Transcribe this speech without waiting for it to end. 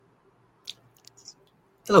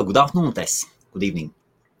Hello, good afternoon, Tess. Good evening.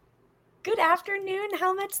 Good afternoon,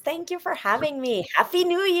 Helmets. Thank you for having me. Happy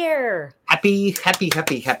New Year. Happy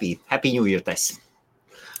New Year, Tess.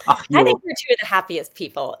 Ah, I you, think we're two of the happiest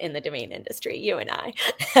people in the domain industry, you and I.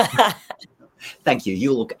 thank you.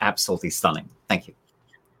 You look absolutely stunning. Thank you.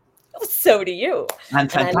 So do you. And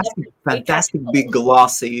And I love your makeup. fantastic big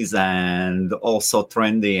glasses and also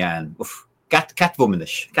trendy and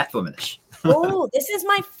catwomanish. Oh, this is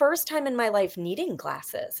my first time in my life needing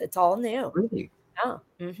glasses. It's all new. Really? Yeah.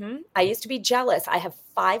 I used to be jealous. I have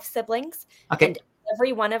 5 siblings, Okay. and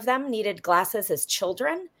every one of them needed glasses as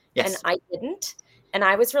children, and Yes. I didn't. And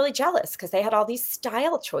I was really jealous because they had all these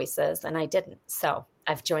style choices, and I didn't. So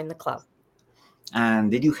I've joined the club. And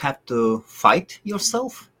did you have to fight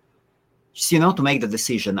yourself? Just, to make the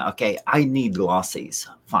decision, okay, I need glasses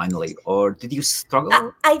finally. Or did you struggle?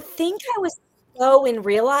 I think I was slow in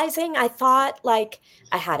realizing. I thought, like,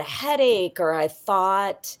 I had a headache, or I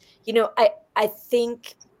thought, I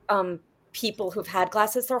think, people who've had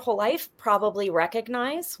glasses their whole life probably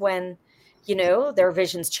recognize when, their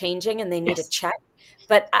vision's changing and they need a Yes. check,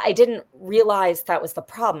 but I didn't realize that was the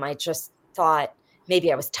problem. I just thought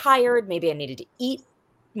maybe I was tired, maybe I needed to eat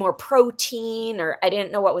more protein, or I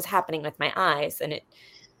didn't know what was happening with my eyes, and it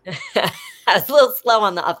I was a little slow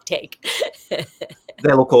on the uptake.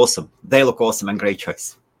 They look awesome. They look awesome and great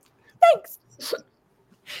choice. Thanks.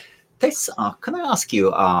 Tess, can I ask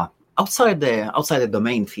you, outside the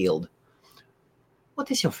domain field, what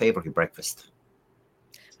is your favorite breakfast?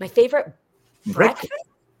 My favorite Breakfast? breakfast?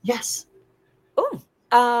 Yes. Oh,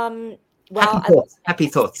 Happy well, I love thoughts. Happy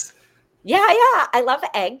eggs. thoughts. Yeah, I love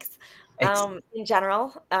eggs, Eggs. in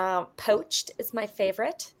general. Poached is my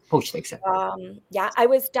favorite. Poached eggs. Yeah, I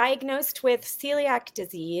was diagnosed with celiac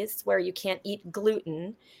disease where you can't eat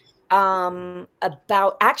gluten.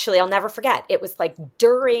 Actually, I'll never forget. It was like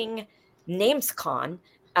during NamesCon,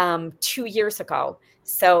 2 years ago.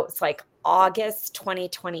 So it's like August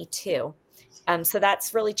 2022. So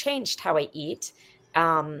that's really changed how I eat.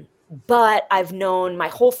 But I've known my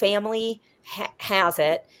whole family has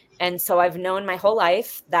it. And so I've known my whole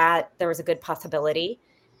life that there was a good possibility.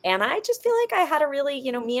 And I just feel like I had a really,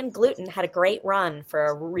 me and gluten had a great run for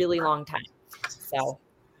a really long time. So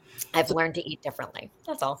I've So, learned to eat differently.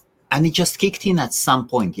 That's all. and it just kicked in at some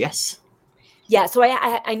point, yes? Yeah, so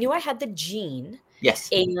I knew I had the gene, Yes.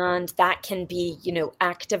 and that can be,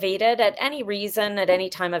 activated at any reason at any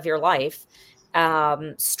time of your life.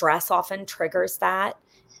 Stress often triggers that,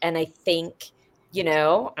 and I think,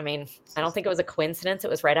 I mean, I don't think it was a coincidence. It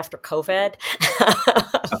was right after COVID.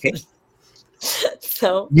 Okay.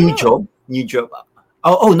 So New yeah, job. New job.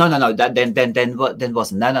 Oh no. That then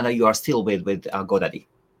wasn't. No. You are still with GoDaddy.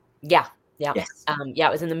 yeah, yeah, Yes. yeah.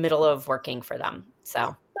 It was in the middle of working for them.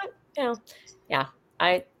 So, but, yeah.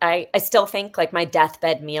 I still think like my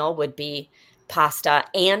deathbed meal would be pasta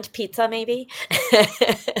and pizza, maybe.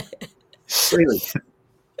 Really.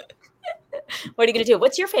 What are you gonna do?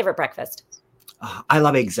 What's your favorite breakfast? I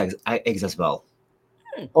love eggs as well.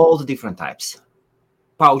 Hmm. All the different types.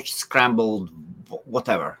 Pouched, scrambled,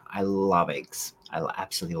 whatever. I love eggs.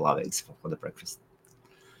 Absolutely love eggs for the breakfast.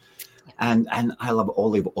 And I love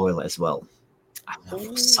olive oil as well. I don't know,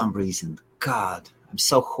 for Ooh. some reason, God, I'm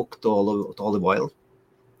so hooked to olive oil.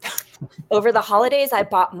 Over the holidays, I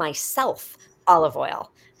bought myself olive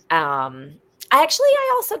oil.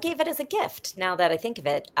 I also gave it as a gift. Now that I think of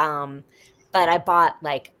it, but I bought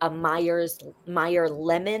like a Meyer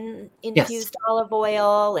lemon Yes. infused olive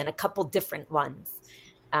oil and a couple different ones.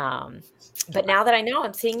 Um, but now that I know,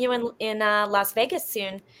 I'm seeing you in Las Vegas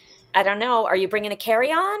soon. I don't know. Are you bringing a carry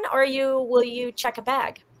on, or will you check a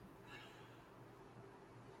bag?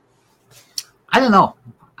 I don't know.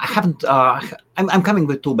 I haven't. I'm coming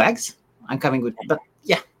with 2 bags. I'm coming with, but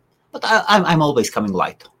yeah. But I'm always coming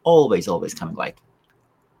light. Always coming light.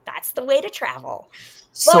 That's the way to travel.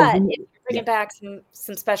 So But if you're yeah. bringing back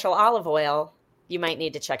some special olive oil, you might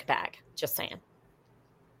need to check a bag. Just saying.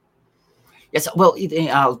 Yes. Well,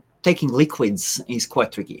 taking liquids is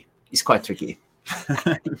quite tricky. It's quite tricky.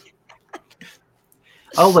 I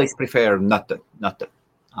always prefer not to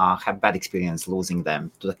have bad experience losing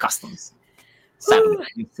them to the customs. Sadly, Whew.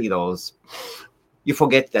 you see those. You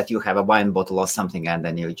forget that you have a wine bottle or something, and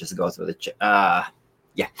then you just go through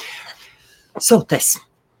yeah. So Tess,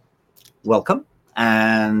 welcome,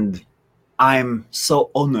 and I'm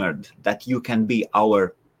so honored that you can be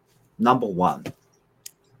our number one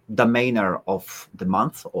domainer of the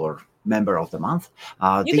month or member of the month.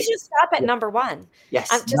 You could This just stop at Yeah, number one. I'm yes,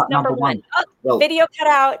 just number number one. one. Oh, Well, video cut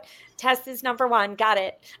out. Test is number one. Got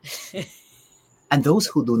it. and those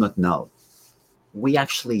who do not know, we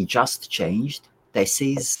actually just changed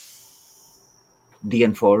Tess's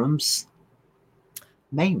DNForum's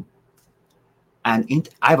name. And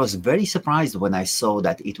I was very surprised when I saw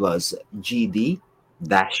that it was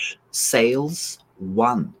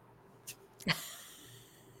GD-Sales1.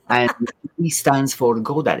 And E stands for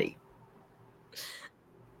GoDaddy.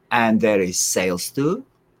 And there is Sales 2,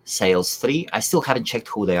 Sales 3. I still haven't checked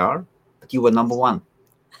who they are, but you were number 1.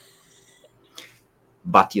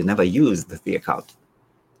 But you never used the account.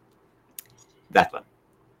 That one.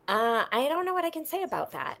 I don't know what I can say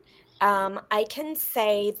about that. I can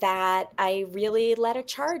say that I really led a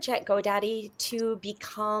charge at GoDaddy to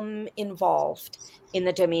become involved in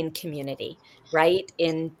the domain community, right?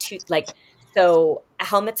 So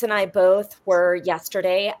Helmets and I both were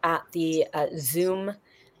yesterday at the Zoom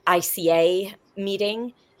ICA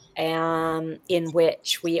meeting, in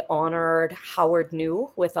which we honored Howard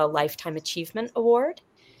New with a Lifetime Achievement Award.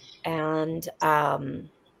 And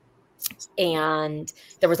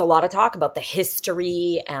there was a lot of talk about the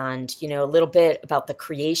history and, a little bit about the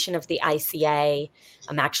creation of the ICA.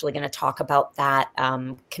 I'm actually going to talk about that.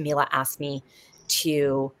 Camila asked me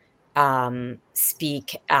to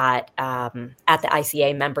speak at the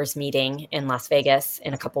ICA members meeting in Las Vegas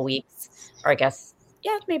in a couple weeks, or I guess,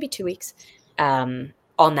 maybe 2 weeks, on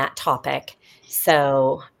that topic.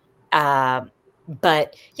 So,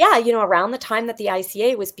 but around the time that the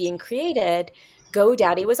ICA was being created,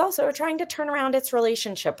 GoDaddy was also trying to turn around its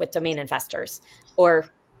relationship with domain investors, or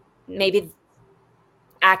maybe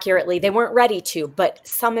accurately, they weren't ready to, but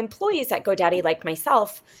some employees at GoDaddy, like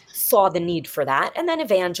myself, saw the need for that and then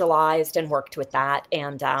evangelized and worked with that.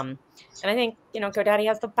 And I think, GoDaddy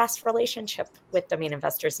has the best relationship with domain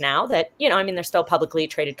investors now that, they're still a publicly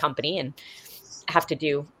traded company and have to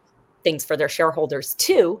do things for their shareholders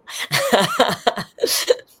too.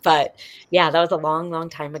 But that was a long, long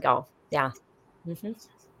time ago. Yeah. Mm-hmm.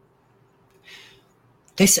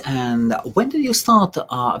 Tess, and when did you start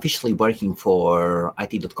officially working for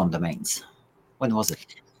IT.com domains? When was it?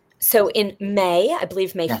 So in May, I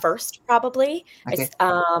believe May 1st, probably. Okay.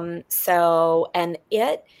 And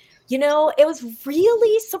it was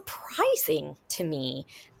really surprising to me.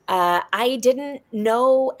 I didn't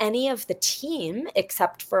know any of the team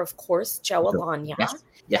except for, of course, Joe Alanya,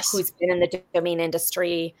 yes. Who's been in the domain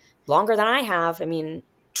industry longer than I have.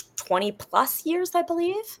 20 plus years, I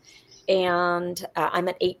believe. And I'm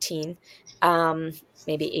at 18,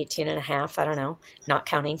 maybe 18 and a half. I don't know, not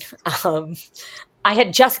counting. I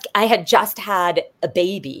had just had a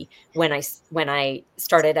baby when I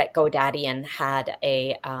started at GoDaddy and had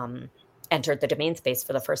entered the domain space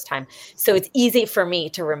for the first time. So it's easy for me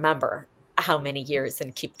to remember how many years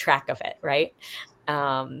and keep track of it, right?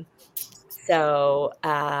 So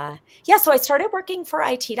I started working for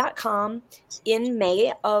IT.com in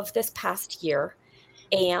May of this past year.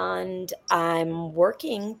 And I'm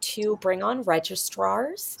working to bring on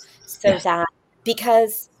registrars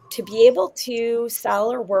because to be able to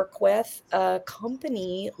sell or work with a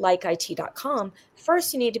company like IT.com,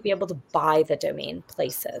 first you need to be able to buy the domain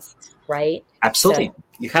places, right? Absolutely. So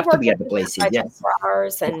you have to be at the places,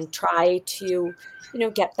 registrars and try to,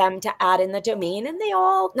 get them to add in the domain. And they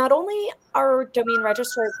all, not only are domain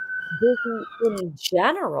registrars busy in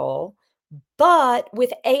general, but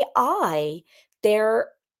with AI, they're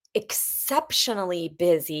exceptionally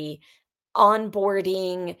busy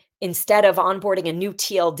onboarding. Instead of onboarding a new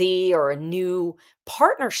TLD or a new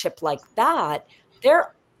partnership like that,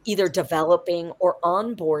 they're either developing or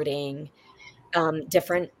onboarding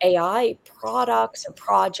different AI products or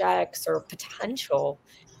projects or potential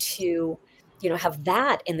to, have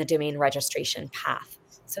that in the domain registration path.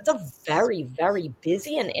 So it's a very, very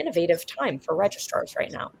busy and innovative time for registrars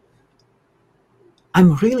right now.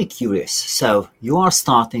 I'm really curious. So you are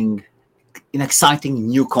starting an exciting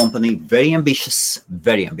new company, very ambitious,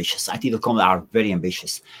 very ambitious. IT.com are very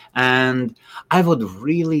ambitious. And I would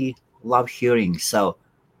really love hearing. So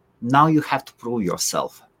now you have to prove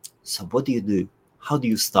yourself. So what do you do? How do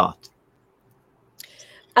you start?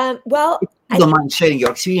 Well, if you don't mind sharing your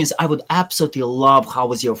experience, I would absolutely love how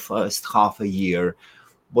was your first half a year?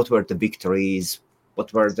 What were the victories?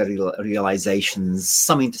 What were the realizations?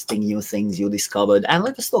 Some interesting new things you discovered, and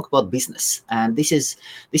let us talk about business. And this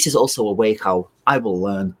is also a way how I will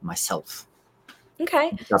learn myself.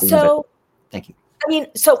 Okay, so thank you.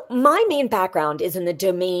 So my main background is in the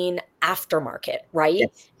domain aftermarket, right?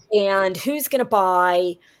 Yes. And who's going to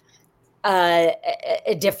buy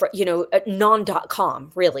a different,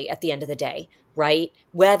 non.com really at the end of the day, right?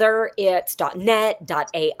 Whether it's .net,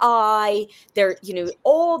 .ai, there,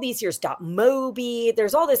 all these years, .mobi,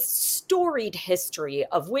 there's all this storied history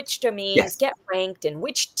of which domains get ranked and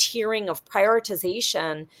which tiering of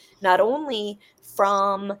prioritization, not only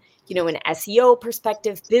from, an SEO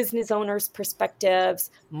perspective, business owners' perspectives,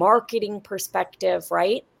 marketing perspective,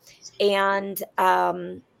 right? And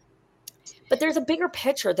but there's a bigger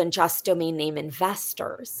picture than just domain name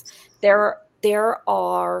investors. There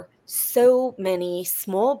are so many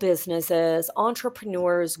small businesses,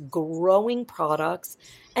 entrepreneurs growing products,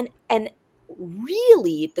 and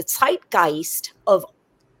really the zeitgeist of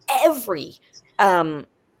every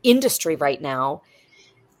industry right now,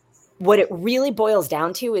 what it really boils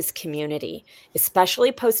down to is community,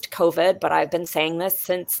 especially post-COVID. But I've been saying this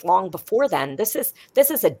since long before then. This is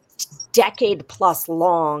a decade plus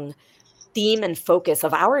long theme and focus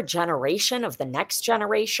of our generation, of the next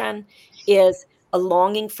generation, is a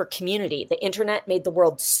longing for community. The internet made the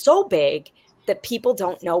world so big that people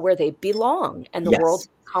don't know where they belong, and the world's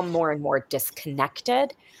Yes. become more and more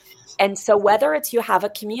disconnected. And so whether it's you have a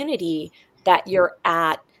community that you're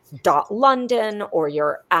at .london or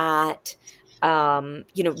you're at .ai.io,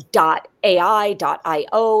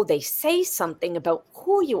 they say something about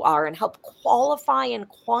who you are and help qualify and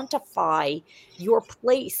quantify your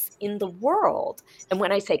place in the world. And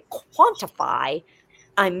when I say quantify,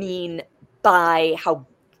 I mean by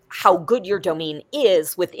how good your domain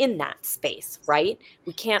is within that space, right?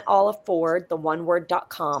 We can't all afford the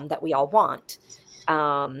oneword.com that we all want.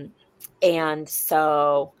 And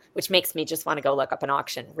so, which makes me just want to go look up an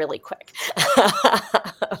auction really quick.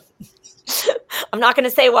 I'm not going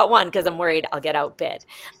to say what one because I'm worried I'll get outbid.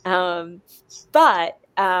 But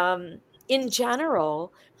in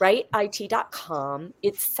general, right, IT.com,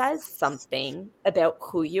 it says something about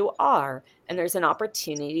who you are. And there's an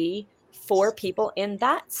opportunity for people in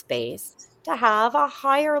that space to have a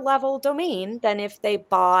higher level domain than if they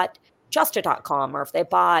bought just a.com or if they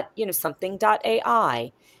bought,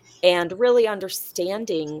 something.ai. And really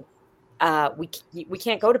understanding we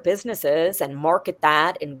can't go to businesses and market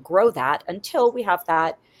that and grow that until we have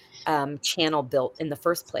that channel built in the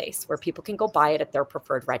first place where people can go buy it at their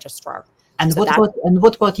preferred registrar. And So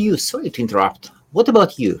what about you? Sorry to interrupt. What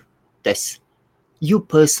about you, Tess? You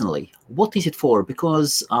personally, what is it for?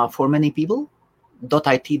 Because for many people,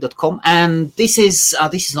 .it.com, and this is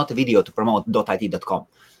not a video to promote .it.com.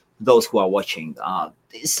 Those who are watching,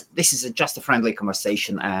 this is just a friendly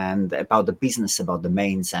conversation and about the business, about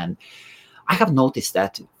domains. And I have noticed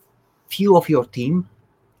that few of your team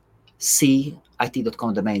see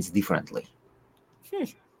it.com domains differently.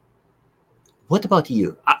 What about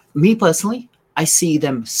you? Me personally, I see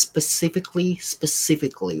them specifically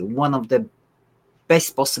one of the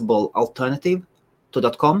best possible alternative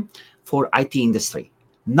to .com for IT industry.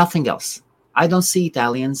 Nothing else. I don't see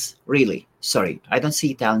Italians, really. Sorry, I don't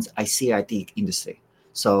see Italians. I see IT industry.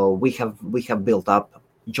 So we have built up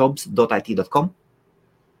jobs.it.com,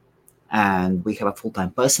 and we have a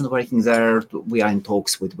full-time person working there. We are in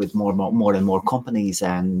talks with more and more companies,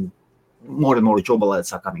 and more job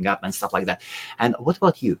alerts are coming up and stuff like that. And what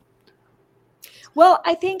about you? Well,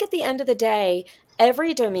 I think at the end of the day,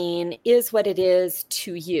 every domain is what it is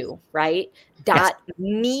to you, right? Yes.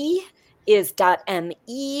 .me is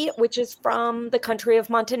 .me, which is from the country of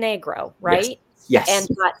Montenegro, Yes. right? Yes. And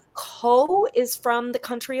 .co is from the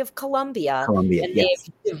country of Colombia, Colombia. and Yes.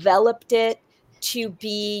 they've developed it to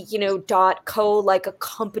be, .co, like a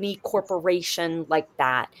company corporation like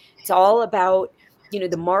that. It's all about,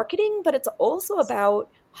 the marketing, but it's also about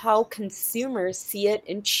how consumers see it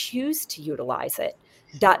and choose to utilize it.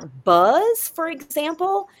 .buzz, for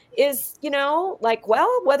example, is, like,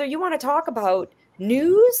 well, whether you want to talk about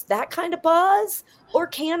news, that kind of buzz, or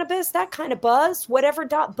cannabis, that kind of buzz, whatever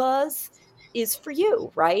 .buzz is for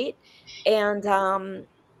you, right? And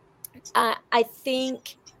I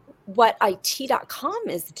think what IT.com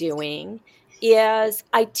is doing is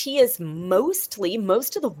IT is most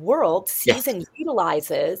of the world sees Yes. and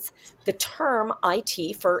utilizes the term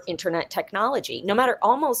IT for internet technology. No matter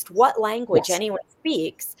almost what language Yes. anyone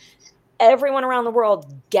speaks, everyone around the world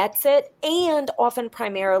gets it and often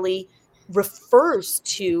primarily refers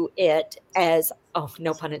to it as, oh,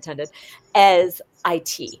 no pun intended, as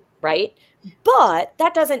IT, right? But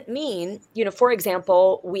that doesn't mean, for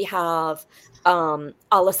example, we have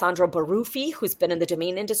Alessandro Baruffi, who's been in the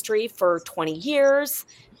domain industry for 20 years,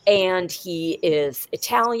 and he is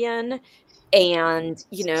Italian. And,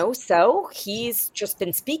 so he's just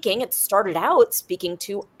been speaking. It started out speaking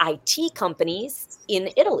to IT companies in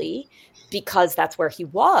Italy because that's where he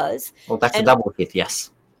was. Well, that's a And double hit.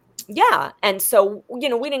 Yes. yeah. And so, we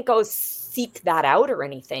didn't go seek that out or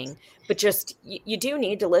anything, but just you do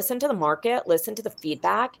need to listen to the market, listen to the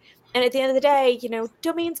feedback. And at the end of the day,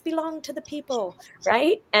 domains belong to the people,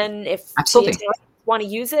 right? And if the Absolutely. Italians want to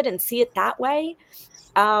use it and see it that way,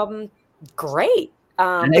 great.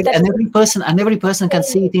 But that's and every person can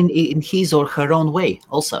see it in his or her own way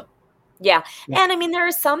also. Yeah. And I mean, there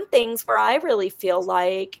are some things where I really feel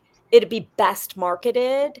like it'd be best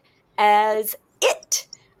marketed as it.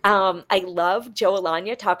 I love Joe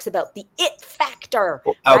Alanya talks about the it factor,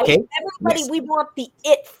 right? Okay. Everybody, Yes. we want the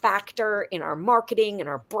it factor in our marketing and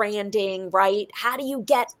our branding, right? How do you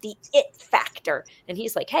get the it factor? And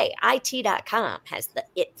he's like, hey, IT.com has the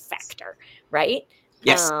it factor, right?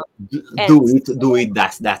 Yes. And Do it.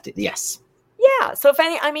 That's that. Yes. yeah. So if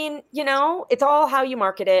any, I mean, it's all how you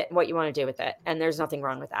market it and what you want to do with it. And there's nothing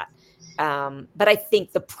wrong with that. But I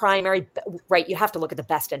think the primary, right, you have to look at the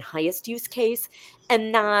best and highest use case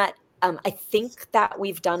and not, I think that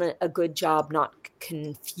we've done a good job not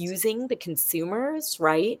confusing the consumers,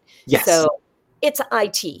 right? Yes. So it's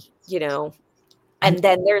IT, and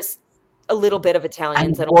then there's a little bit of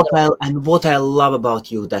Italians And what I love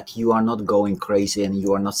about you that you are not going crazy and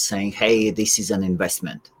you are not saying, "Hey, this is an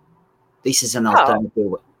investment. This is an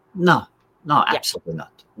alternative." No, absolutely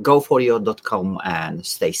not. Go for your .com and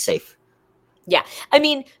stay safe. Yeah. I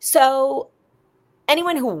mean, so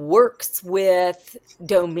anyone who works with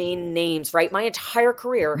domain names, right? My entire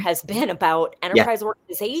career has been about enterprise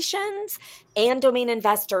organizations and domain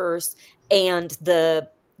investors and the,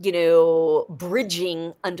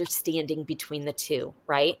 bridging understanding between the two,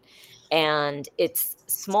 right? And it's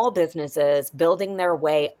small businesses building their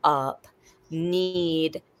way up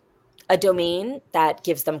need a domain that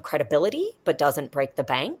gives them credibility but doesn't break the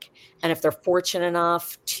bank. And if they're fortunate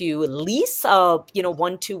enough to lease a,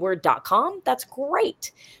 one, two word.com, that's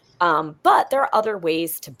great. But there are other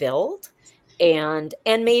ways to build. And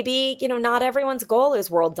maybe, not everyone's goal is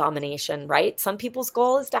world domination, right? Some people's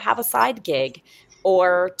goal is to have a side gig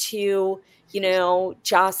or to,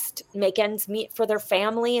 just make ends meet for their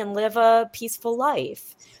family and live a peaceful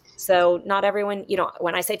life. So not everyone,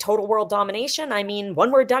 when I say total world domination, I mean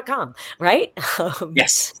oneword.com, right?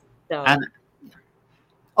 Yes. So. And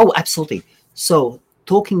absolutely. So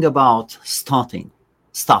talking about starting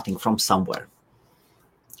from somewhere.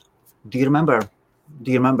 Do you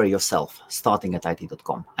remember yourself starting at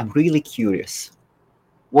IT.com? I'm really curious.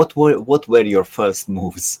 What were your first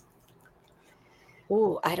moves?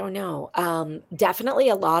 Oh, I don't know. Definitely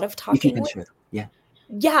a lot of If you talking can with. share. Yeah.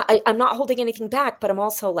 Yeah, I'm not holding anything back, but I'm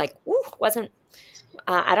also like, wasn't.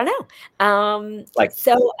 I don't know. Like,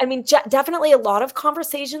 So I mean, definitely a lot of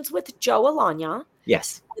conversations with Joe Alanya.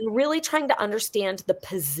 yes. And really trying to understand the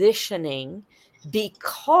positioning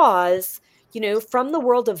because, from the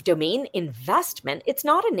world of domain investment, it's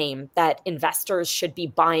not a name that investors should be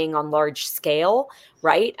buying on large scale,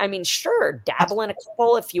 right? I mean, sure, dabble in a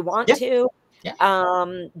couple if you want Yeah. to. Yeah.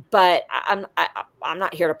 But I'm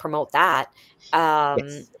not here to promote that.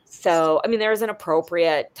 Yes. So, I mean, there's an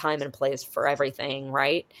appropriate time and place for everything,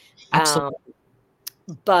 right? Absolutely.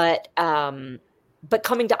 But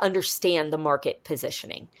coming to understand the market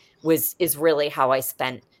positioning is really how I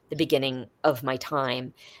spent the beginning of my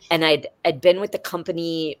time. And I'd been with the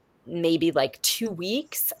company maybe like 2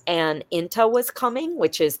 weeks, and INTA was coming,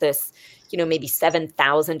 which is this, maybe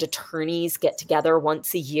 7,000 attorneys get together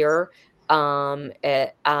once a year. And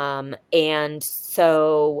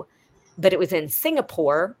so, but it was in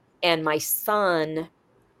Singapore, and my son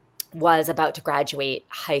was about to graduate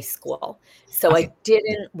high school. So Okay. I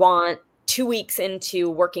didn't want 2 weeks into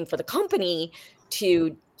working for the company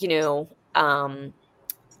to,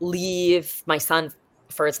 leave my son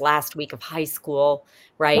for his last week of high school,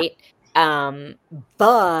 Yeah. right? Um,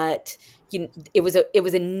 but it was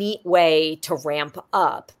a neat way to ramp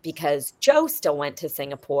up because Joe still went to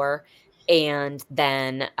Singapore, and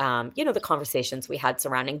then the conversations we had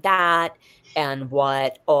surrounding that and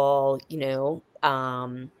what all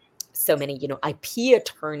so many IP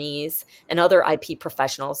attorneys and other IP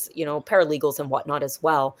professionals, paralegals and whatnot as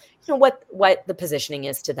well, what the positioning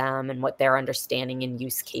is to them and what their understanding and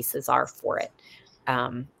use cases are for it.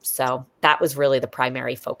 So that was really the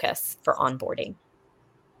primary focus for onboarding.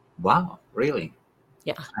 Wow. Really?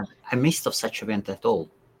 Yeah. I missed of such event at all.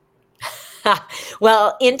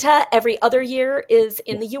 Well, INTA every other year is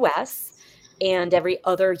in the US and every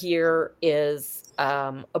other year is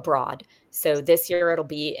abroad. So this year it'll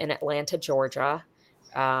be in Atlanta, Georgia.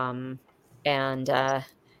 And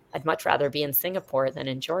I'd much rather be in Singapore than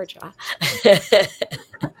in Georgia.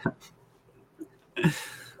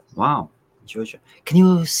 Wow. Georgia. Can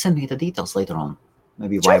you send me the details later on?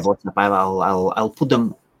 Maybe via Sure. WhatsApp. I'll put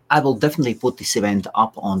them. I will definitely put this event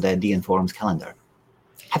up on the DNForum's calendar.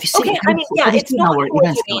 Have you seen? Okay, I mean, yeah, Have you it's seen not our cheap.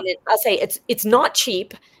 events I mean, calendar? I'll say it's not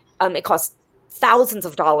cheap. It costs thousands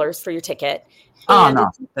of dollars for your ticket. Oh, And no,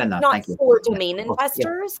 it's then no, not thank you. for Yeah, domain of course. Yeah.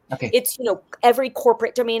 investors. Okay. It's, every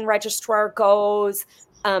corporate domain registrar goes.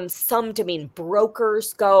 Some domain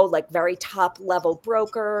brokers go, like very top level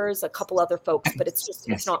brokers, a couple other folks, but it's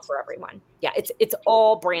Yes. not for everyone. Yeah, it's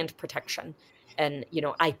all brand protection and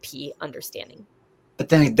IP understanding. But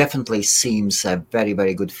then it definitely seems a very,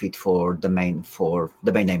 very good fit for the main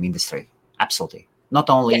name industry. Absolutely. Not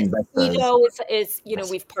only Yes, investors. Cedo is Yes.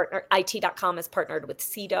 we've partnered, IT.com has partnered with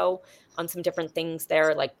Cedo on some different things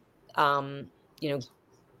there, like what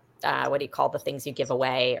do you call the things you give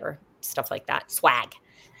away or stuff like that? Swag.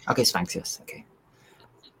 Okay, thanks. Yes. Okay.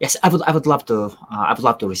 Yes, I would love to. I would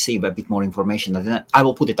love to receive a bit more information, and then I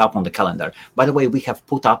will put it up on the calendar. By the way, we have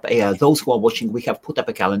put up those who are watching. We have put up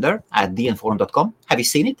a calendar at DNForum.com. Have you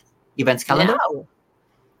seen it? Events calendar. No.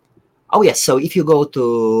 Oh yes. So if you go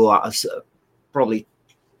to probably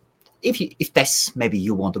if Tess, maybe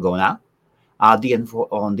you want to go now, on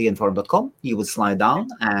DNForum.com, you will slide down,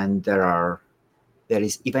 and there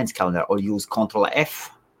is events calendar, or use Control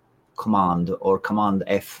F command or Command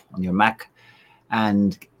F on your Mac,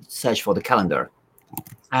 and search for the calendar.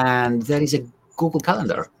 And there is a Google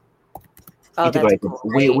Calendar integrated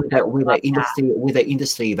with the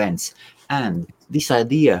industry events. And this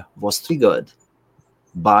idea was triggered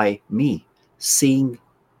by me seeing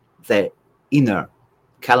the inner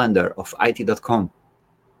calendar of IT.com.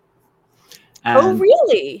 Oh,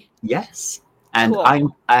 really? Yes, and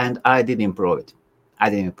Cool. I did improve it.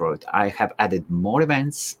 I have added more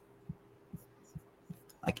events.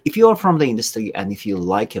 Like, if you are from the industry and if you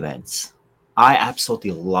like events, I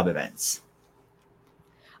absolutely love events.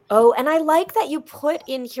 Oh, and I like that you put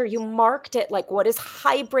in here, you marked it like what is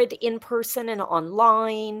hybrid in person and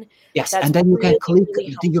online. Yes, That's and then really,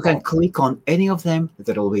 really you can helpful. click on any of them.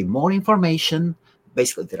 There will be more information.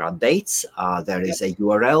 Basically, there are dates, there Yep. is a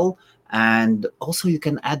URL, and also you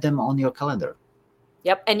can add them on your calendar.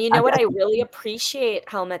 Yep. And you know what I really appreciate,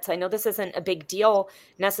 Helmets? I know this isn't a big deal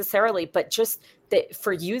necessarily, but just that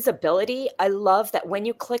for usability, I love that when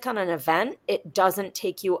you click on an event, it doesn't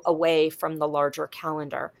take you away from the larger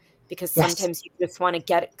calendar, because Yes, sometimes you just want to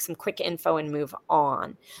get some quick info and move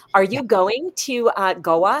on. Are you going to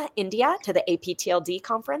Goa, India, to the APTLD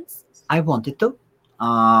conference? I wanted to.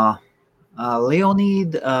 Uh,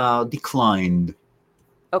 Leonid declined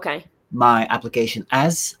Okay. my application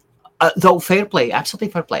as, though fair play, absolutely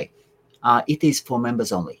fair play. It is for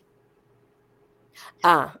members only.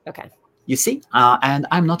 Okay. You see, and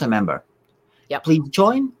I'm not a member. Yep. Please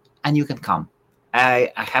join, and you can come.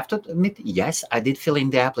 I have to admit, yes, I did fill in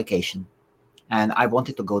the application, and I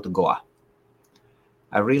wanted to go to Goa.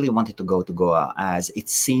 I really wanted to go to Goa, as it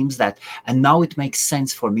seems that, and now it makes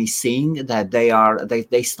sense for me seeing that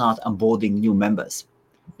they start onboarding new members.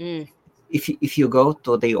 Mm. If you go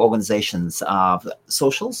to the organization's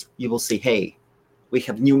socials, you will see, hey, we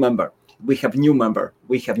have new member, we have new member,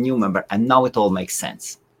 we have new member, and now it all makes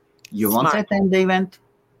sense. You want to Smart. attend the event?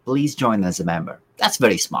 Please join as a member. That's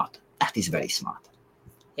very smart. That is very smart.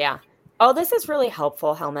 Yeah. Oh, this is really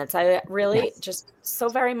helpful, Helmets. I really Yes. just so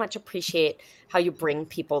very much appreciate how you bring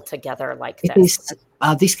people together like It this. is.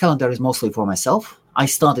 This calendar is mostly for myself. I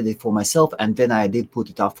started it for myself, and then I did put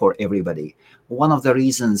it up for everybody. One of the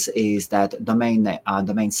reasons is that the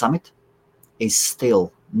main summit is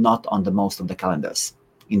still not on the most of the calendars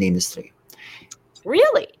in the industry.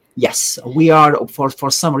 Really? Yes, we are, for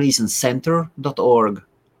some reason, center.org,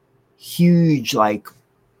 huge, like,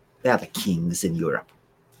 they are the kings in Europe.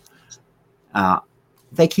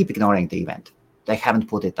 They keep ignoring the event. They haven't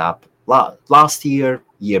put it up last year,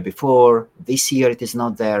 year before. This year it is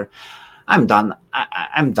not there. I'm done.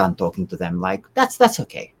 I'm done talking to them. Like, that's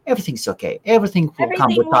okay. Everything's okay. Everything will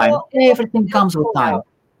come with time. Everything comes with time. Out.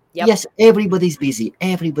 Yep. Yes, everybody's busy.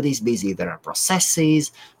 Everybody's busy. There are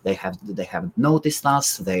processes. They haven't noticed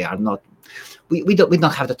us. They are not. We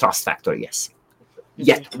don't have the trust factor. Yes,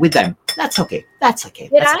 yet with them. That's okay. That's okay.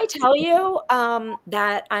 Did That's I tell you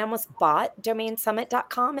that I almost bought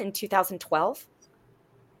domainsummit.com in 2012?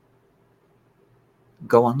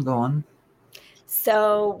 Go on. Go on.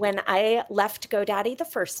 So when I left GoDaddy the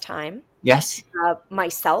first time, Yes.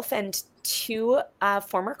 myself and two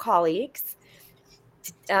former colleagues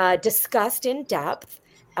discussed in depth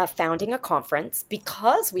founding a conference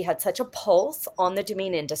because we had such a pulse on the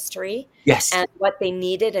domain industry Yes. and what they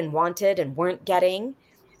needed and wanted and weren't getting.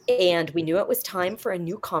 And we knew it was time for a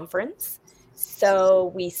new conference.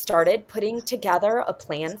 So we started putting together a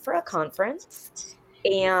plan for a conference.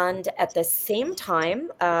 And at the same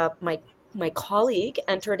time, my colleague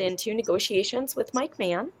entered into negotiations with Mike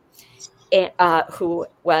Mann, who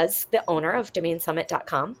was the owner of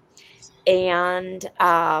domainsummit.com. And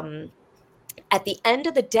at the end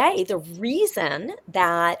of the day, the reason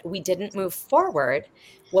that we didn't move forward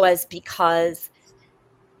was because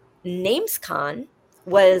NamesCon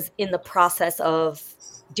was in the process of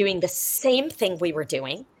doing the same thing we were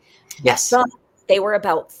doing, Yes. but they were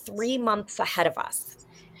about 3 months ahead of us.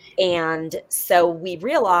 And so we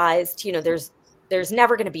realized, there's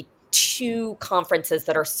never going to be two conferences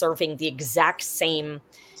that are serving the exact same,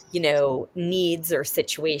 needs or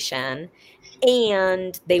situation.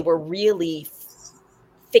 And they were really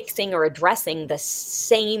fixing or addressing the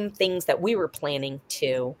same things that we were planning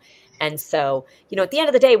to. And so, at the end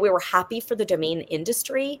of the day, we were happy for the domain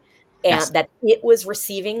industry Yes. and that it was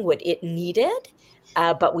receiving what it needed,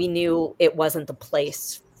 but we knew it wasn't the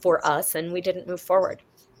place for us and we didn't move forward.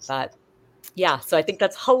 But yeah, so I think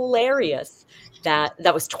that's hilarious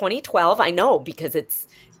that was 2012. I know because it's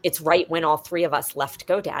right when all three of us left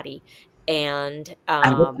GoDaddy. And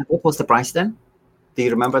what was the price then? Do you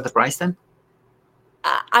remember the price then?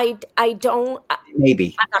 I don't.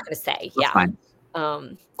 Maybe. I'm not going to say. That's Yeah. fine.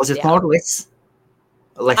 Was it yeah. more, less,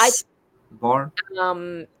 more? Not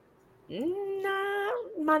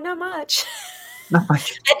much. Not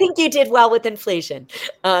much. I think you did well with inflation.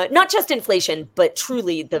 Not just inflation, but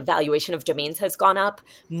truly the valuation of domains has gone up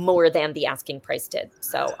more than the asking price did.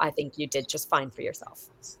 So I think you did just fine for yourself.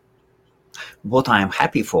 What I am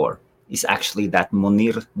happy for is actually that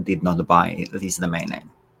Munir did not buy this domain name.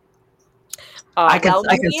 I can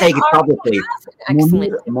say it publicly.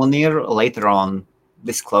 Munir later on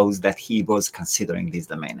disclosed that he was considering this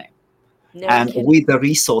domain name. No and kidding. with the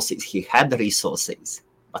resources, he had the resources,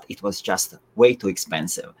 but it was just way too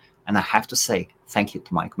expensive. And I have to say, thank you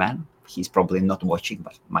to Mike Mann. He's probably not watching,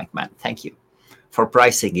 but Mike Mann, thank you for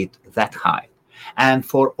pricing it that high. And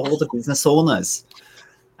for all the business owners,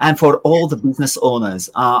 I'm a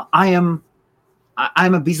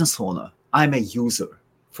business owner. I'm a user.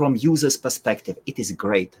 From user's perspective, it is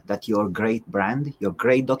great that your great brand, your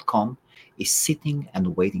great.com, is sitting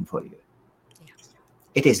and waiting for you.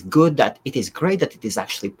 It is great that it is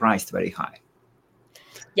actually priced very high.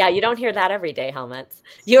 Yeah, you don't hear that every day, Helmets.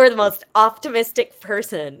 You're the most optimistic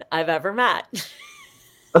person I've ever met.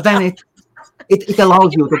 But then it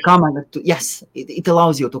allows you to come and it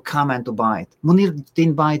allows you to come and to buy it. Munir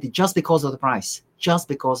didn't buy it just because of the price. Just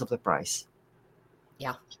because of the price.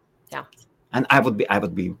 Yeah. And I would be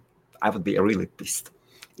really pissed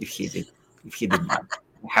if he didn't buy it.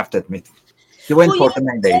 I have to admit. He went for the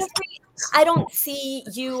 9 days. I don't see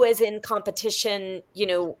you as in competition,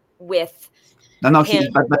 with. No, he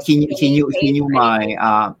knew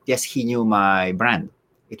my he knew my brand.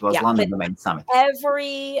 It was London Domain Summit.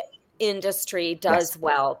 Every industry does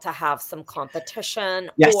well to have some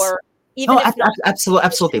competition, or even if not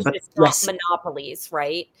absolutely, but not monopolies,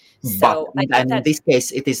 right? So, and in this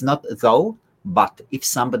case, it is not though. But if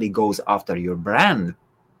somebody goes after your brand,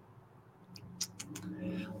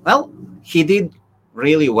 well, he did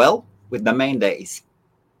really well with domain days.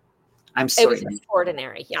 I'm sorry. It was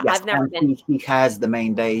extraordinary. Yeah, I've never been. He has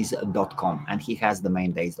domaindays.com and he has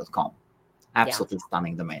domaindays.com. Absolutely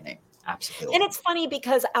stunning domain name. Absolutely. And it's funny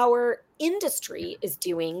because our industry is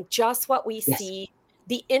doing just what we see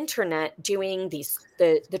the internet doing,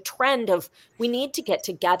 the trend of we need to get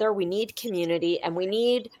together, we need community, and we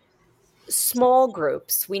need small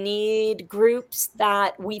groups. We need groups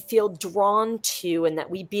that we feel drawn to and that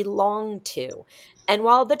we belong to. And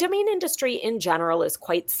while the domain industry in general is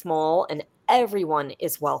quite small and everyone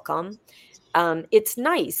is welcome, it's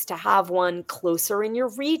nice to have one closer in your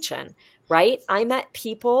region, right? I met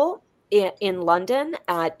people in London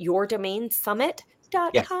at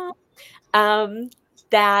yourdomainsummit.com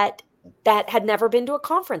that had never been to a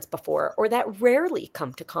conference before, or that rarely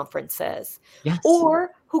come to conferences,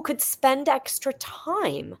 or who could spend extra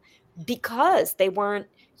time because they weren't,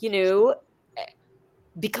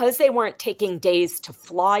 because they weren't taking days to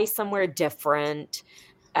fly somewhere different.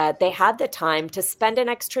 They had the time to spend an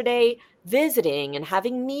extra day visiting and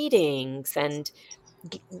having meetings and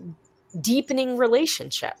deepening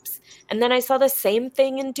relationships. And then I saw the same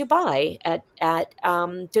thing in Dubai at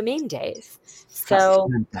Domain Days. So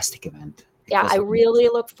fantastic event. I really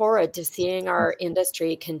look forward to seeing our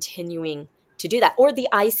industry continuing to do that. Or the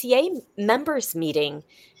ICA members meeting,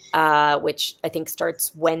 which I think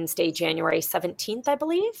starts Wednesday, January 17th, I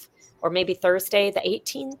believe, or maybe Thursday, the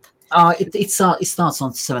 18th. It starts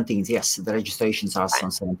on 17th. Yes, the registration starts on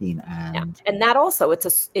 17th, and that also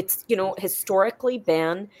it's historically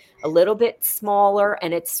been a little bit smaller,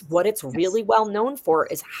 and it's what it's really well known for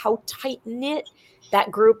is how tight knit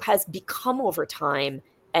that group has become over time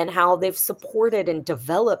and how they've supported and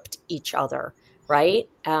developed each other, right?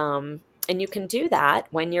 And you can do that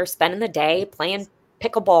when you're spending the day playing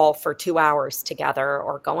pickleball for 2 hours together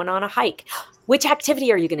or going on a hike. Which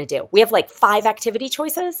activity are you going to do? We have like 5 activity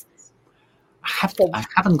choices. I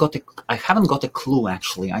haven't got a clue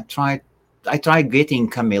actually. I tried getting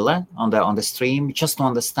Camilla on the stream just to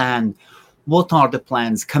understand what are the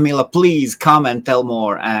plans. Camilla, please come and tell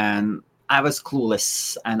more. And I was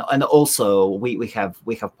clueless. And also we have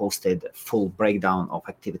posted full breakdown of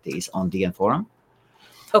activities on DNForum.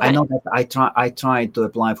 Okay. I know that I tried to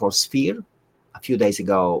apply for Sphere a few days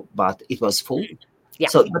ago, but it was full. Yeah.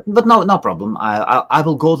 So, but no problem. I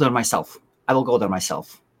will go there myself.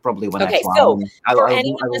 Probably when okay, so for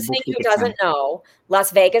anyone listening who doesn't know, Las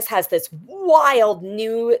Vegas has this wild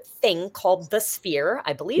new thing called the Sphere.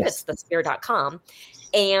 I believe it's thesphere.com.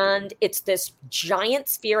 And it's this giant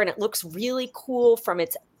sphere, and it looks really cool from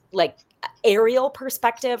its like aerial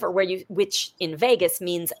perspective, or which in Vegas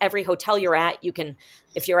means every hotel you're at, you can,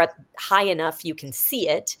 if you're at high enough, you can see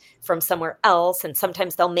it from somewhere else. And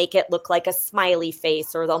sometimes they'll make it look like a smiley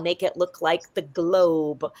face, or they'll make it look like the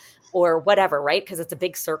globe or whatever, right? Because it's a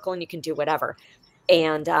big circle and you can do whatever.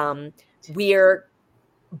 And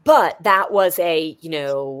but that was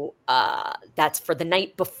that's for the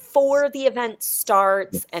night before the event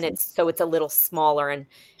starts. And it's a little smaller, and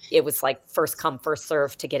it was like first come, first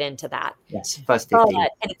serve to get into that. Yes. First 15.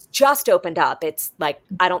 And it's just opened up. It's like,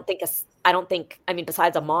 I don't think,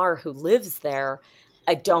 besides Amar who lives there,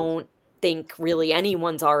 I don't think really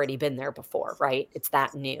anyone's already been there before, right? It's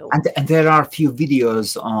that new. And there are a few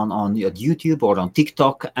videos on YouTube or on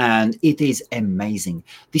TikTok, and it is amazing.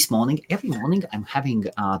 Every morning, I'm having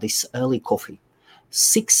this early coffee,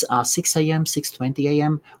 6 a.m., 6:20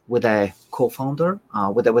 a.m. with a co-founder,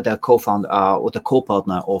 with a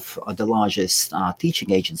co-partner of the largest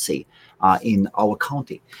teaching agency in our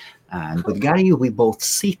county. And with Gary, we both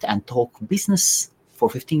sit and talk business for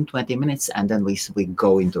 15-20 minutes, and then we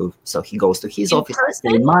go into, so he goes to his office.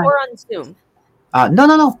 In person or on Zoom?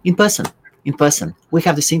 No, in person. We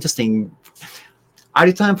have this interesting, I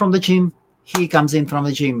return from the gym, he comes in from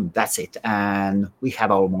the gym, that's it. And we have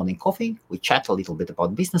our morning coffee, we chat a little bit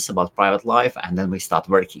about business, about private life, and then we start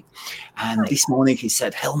working. And this morning he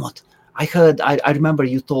said, Helmut, I remember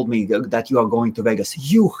you told me that you are going to Vegas.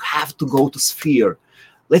 You have to go to Sphere.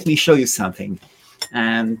 Let me show you something.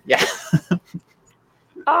 And yeah.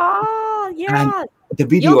 Oh, yeah. And the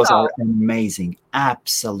videos are amazing.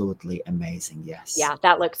 Absolutely amazing. Yes. Yeah,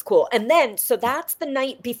 that looks cool. And then, so that's the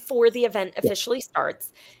night before the event officially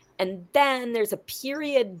starts. And then there's a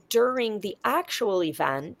period during the actual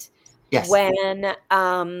event when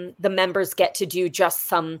the members get to do just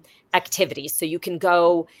some activities. So you can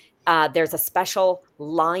go, there's a special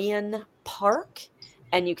lion park,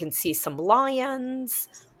 and you can see some lions,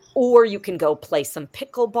 or you can go play some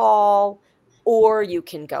pickleball, or you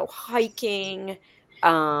can go hiking.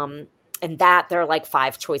 And that there are like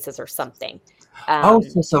 5 choices or something.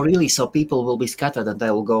 So people will be scattered and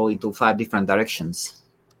they will go into 5 different directions.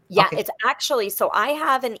 Yeah, it's actually, so I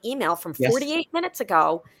have an email from 48 minutes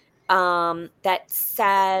ago that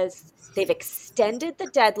says they've extended the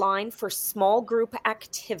deadline for small group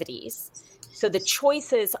activities. So the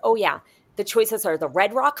choices, the choices are the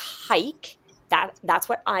Red Rock hike. That's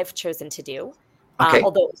what I've chosen to do.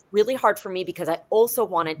 Although it's really hard for me because I also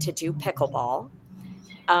wanted to do pickleball.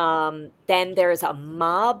 Then there's a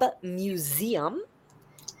mob museum,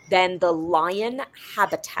 then the lion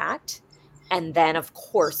habitat, and then of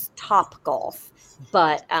course Top Golf.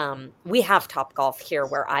 But we have Top Golf here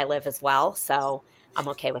where I live as well, so I'm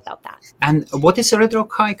okay without that. And what is a Red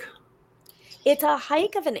Rock hike? It's a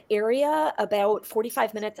hike of an area about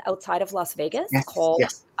 45 minutes outside of Las Vegas called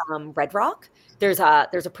Red Rock. There's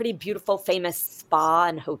a pretty beautiful, famous spa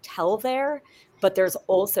and hotel there, but there's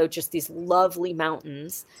also just these lovely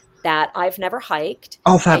mountains that I've never hiked.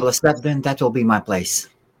 Oh, fabulous. Then that will be my place.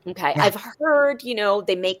 Okay. Yeah. I've heard,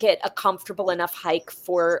 they make it a comfortable enough hike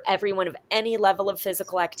for everyone of any level of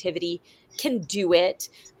physical activity can do it.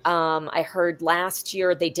 I heard last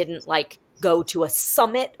year they didn't go to a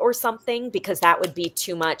summit or something because that would be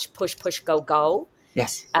too much push, go.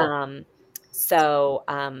 Yes. So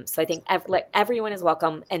I think everyone is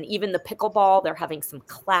welcome, and even the pickleball, they're having some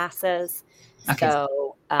classes. Okay.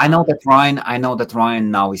 So I know that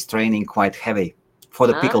Ryan now is training quite heavy for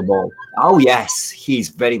the pickleball. Oh yes, he's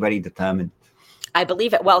very, very determined. I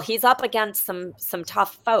believe it. Well, he's up against some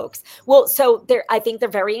tough folks. Well, so I think they're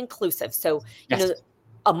very inclusive. So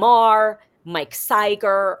Amar, Mike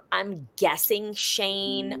Seiger, I'm guessing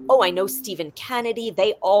Shane. Oh, I know Stephen Kennedy.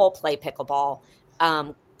 They all play pickleball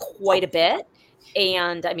quite a bit.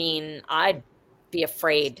 And I mean, I'd be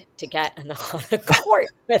afraid to get on the court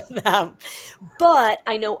with them. But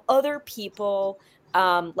I know other people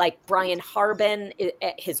like Brian Harbin,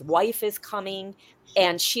 his wife is coming,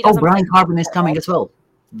 and she Oh, doesn't play Brian Harbin is pickleball. coming as well.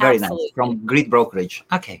 Very nice. Absolutely. From Grid Brokerage.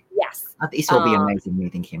 Okay. Yes. This will be amazing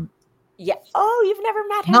meeting him. Yeah. Oh, you've never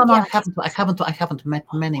met him? No, Yeah. I haven't met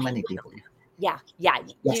many people. Yeah. Yes.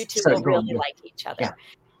 You two Sorry, will go on, really yeah. like each other.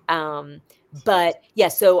 Yeah. But yeah,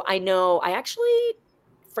 so I know, I actually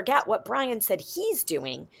forget what Brian said he's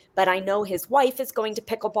doing, but I know his wife is going to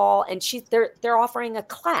pickleball, and they're offering a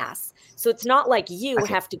class. So it's not like you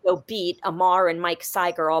Okay. have to go beat Amar and Mike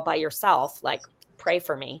Seiger all by yourself. Like, pray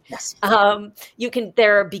for me. Yes.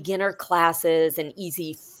 There are beginner classes and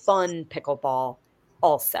easy, fun pickleball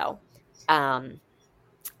also.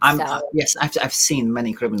 Yes, I've seen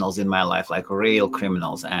many criminals in my life, like real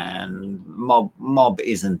criminals, and mob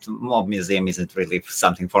museum isn't really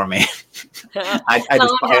something for me. I Tell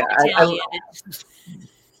just him half Italian.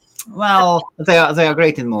 well, they are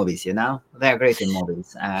great in movies, you know. They are great in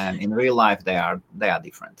movies, and in real life they are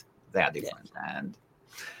different. They are different, and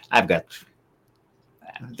I've got.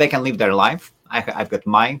 They can live their life. I've got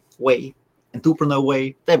my way, entrepreneur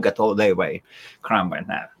way. They've got all their way. Crime right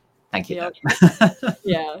now. Thank you. Yep.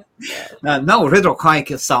 Yeah. No, Red Rock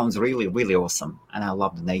Hike sounds really, really awesome, and I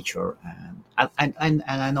love the nature. And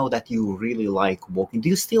I know that you really like walking. Do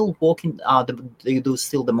you still walk in? Do you do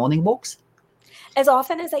still the morning walks? As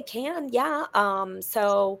often as I can, yeah.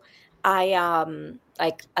 So I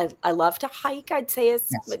I love to hike. I'd say is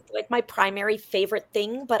Yes. like my primary favorite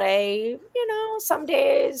thing, but some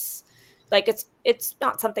days like it's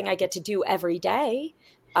not something I get to do every day.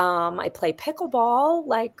 I play pickleball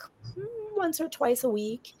like once or twice a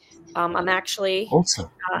week. I'm actually Also, uh,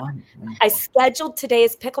 wow. I scheduled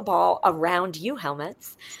today's pickleball around you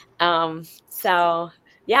helmets. So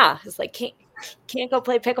yeah, it's like can't go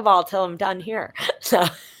play pickleball till I'm done here. So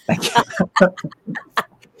Thank you.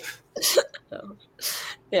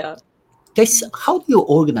 yeah. Tess, how do you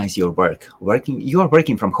organize your work? You are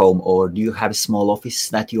working from home, or do you have a small office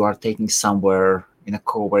that you are taking somewhere in a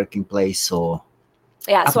co-working place? Or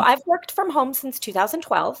Yeah, so I've worked from home since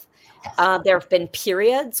 2012. There have been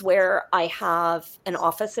periods where I have an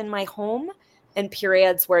office in my home and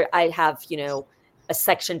periods where I have, a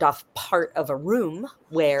sectioned off part of a room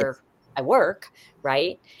where I work,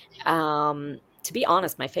 right? To be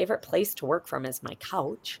honest, my favorite place to work from is my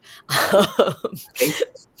couch. okay.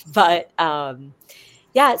 But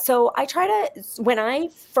yeah, so I try to, when I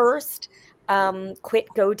first quit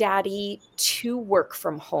GoDaddy to work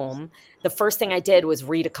from home, the first thing I did was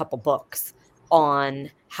read a couple books on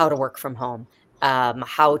how to work from home,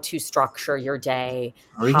 how to structure your day,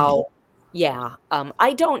 Really?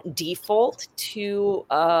 I don't default to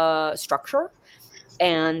structure.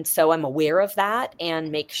 And so I'm aware of that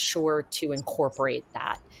and make sure to incorporate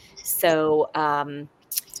that. So, I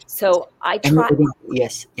try.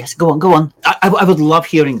 Yes, yes. Go on. I would love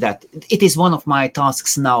hearing that. It is one of my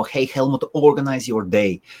tasks now. Hey, Helmut, organize your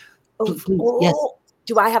day. Please, yes.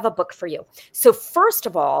 Do I have a book for you? So first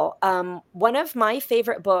of all, one of my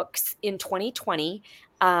favorite books in 2020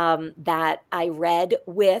 that I read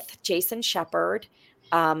with Jason Shepard,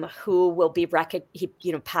 who will be he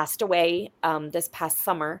passed away this past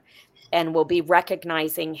summer, and we'll be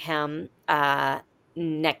recognizing him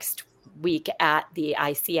next week at the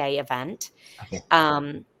ICA event. Okay.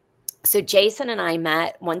 So Jason and I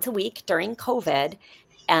met once a week during COVID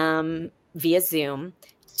via Zoom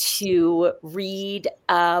to read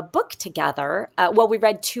a book together. We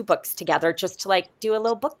read 2 books together just to like do a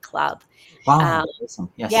little book club. Wow.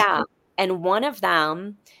 Awesome. Yes. Yeah. And one of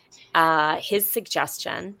them, his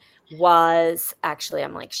suggestion was actually,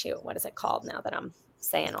 I'm like, shoot, what is it called now that I'm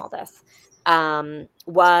saying all this?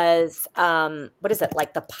 What is it?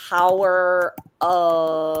 Like the power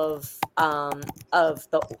of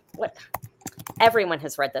what? Everyone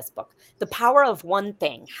has read this book. The Power of One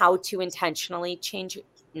Thing, How to Intentionally Change.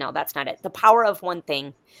 No, that's not it. The Power of One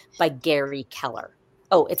Thing by Gary Keller.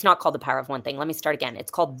 Oh, it's not called The Power of One Thing. Let me start again. It's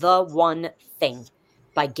called The One Thing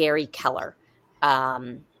by Gary Keller.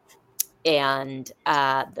 And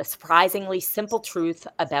the surprisingly simple truth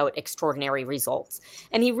about extraordinary results.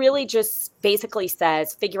 And he really just basically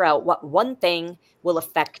says, figure out what one thing will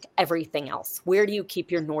affect everything else. Where do you keep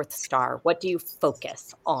your North Star? What do you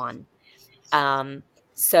focus on?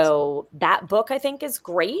 So that book I think is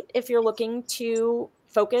great if you're looking to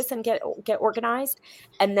focus and get organized.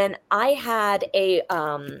 And then I had a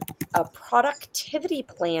productivity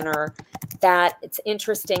planner that it's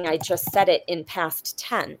interesting. I just said it in past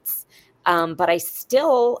tense. But I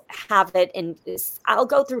still have it I'll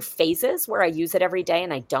go through phases where I use it every day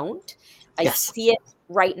and I don't. I see it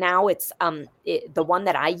right now. It's the one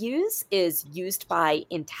that I use is used by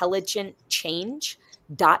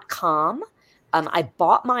intelligentchange.com. I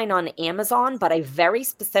bought mine on Amazon, but I very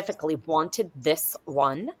specifically wanted this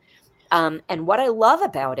one. And what I love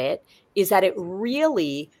about it is that it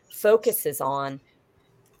really focuses on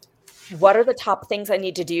what are the top things I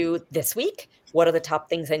need to do this week? What are the top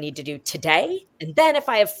things I need to do today? And then if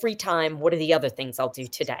I have free time, what are the other things I'll do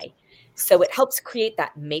today? So it helps create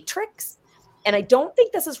that matrix. And I don't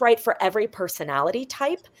think this is right for every personality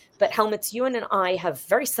type, but Helmets, you and I have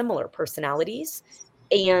very similar personalities.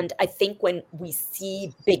 And I think when we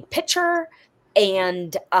see big picture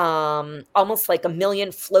and almost like a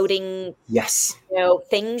million floating Yes.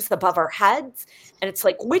 things above our heads. And it's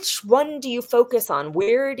like, which one do you focus on?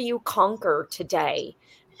 Where do you conquer today?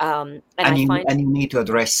 And I find, you need to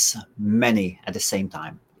address many at the same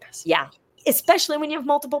time. Yes. yeah, especially when you have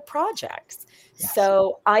multiple projects. Yes.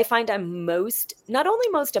 So I find I'm not only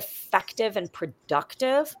most effective and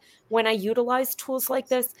productive when I utilize tools like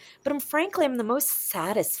this, but I'm the most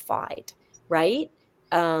satisfied, right?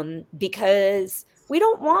 Because we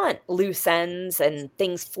don't want loose ends and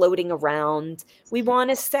things floating around. We want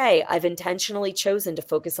to say, I've intentionally chosen to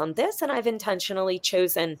focus on this, and I've intentionally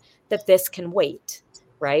chosen that this can wait,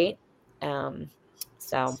 right?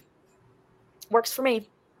 So works for me.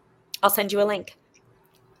 I'll send you a link.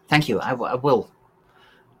 Thank you. I will.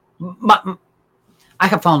 I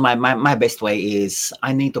have found my best way is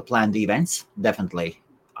I need to plan the events, definitely,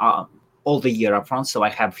 all the year up front. So I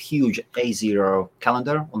have huge A0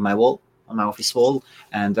 calendar on my wall, on my office wall,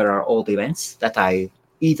 and there are all the events that I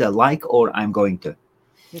either like or I'm going to.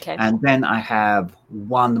 Okay. And then I have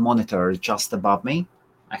one monitor just above me.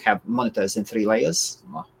 I have monitors in 3 layers,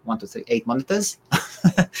 1, 2, 3, 8 monitors.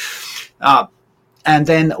 And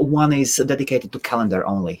then one is dedicated to calendar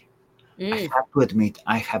only. I have to admit,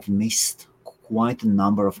 I have missed quite a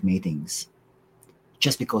number of meetings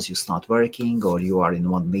just because you start working or you are in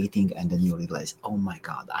one meeting and then you realize, oh my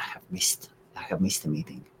God, I have missed a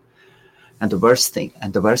meeting. And the worst thing,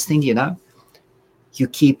 you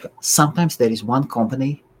keep, sometimes there is one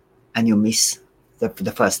company and you miss the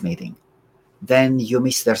first meeting. Then you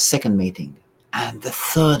miss their second meeting and the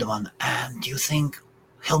third one. And you think,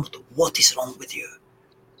 Helmut, what is wrong with you?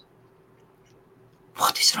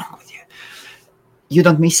 What is wrong with you? You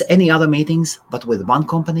don't miss any other meetings, but with one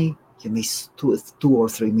company, you miss two or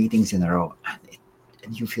three meetings in a row,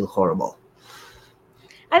 and you feel horrible.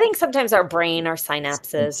 I think sometimes our brain, our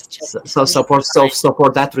synapses, so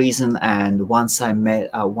for that reason, and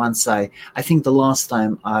I think the last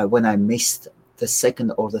time when I missed the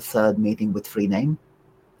second or the third meeting with free name,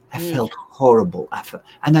 I felt horrible.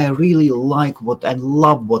 And I really like and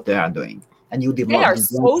love what they are doing. And they are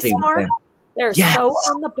so smart. They're yes. so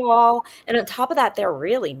on the ball. And on top of that, they're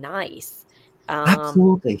really nice.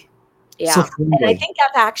 Absolutely. Yeah. So and I think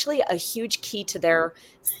that's actually a huge key to their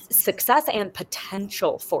success and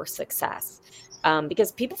potential for success.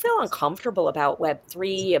 Because people feel uncomfortable about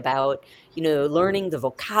Web3, about, learning the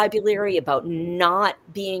vocabulary, about not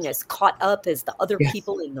being as caught up as the other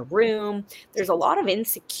people in the room. There's a lot of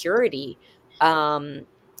insecurity. And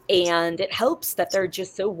it helps that they're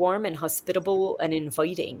just so warm and hospitable and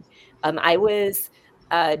inviting. I was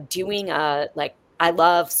doing I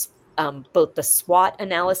love both the SWOT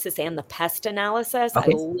analysis and the PEST analysis.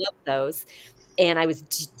 Okay. I love those. And I was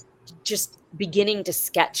just beginning to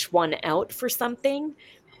sketch one out for something.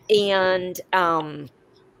 And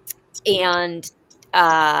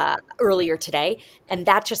earlier today. And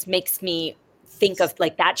that just makes me think of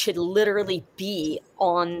that should literally be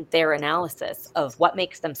on their analysis of what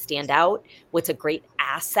makes them stand out, what's a great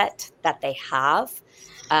asset that they have.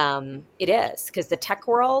 It is because the tech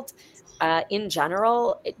world in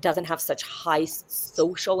general, it doesn't have such high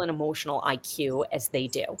social and emotional IQ as they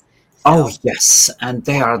do. Oh yes, and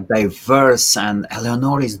they are diverse, and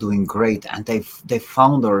Eleanor is doing great, and the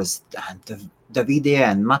founders, and Davide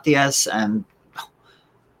and Matthias and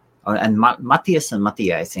Matthias and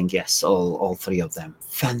Mattia, I think, yes, all three of them,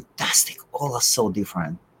 fantastic. All are so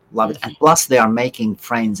different. Love it, and plus they are making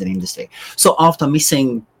friends in industry. So after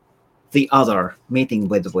missing the other meeting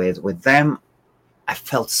with them, I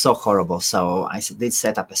felt so horrible. So I did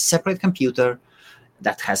set up a separate computer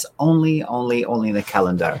that has only the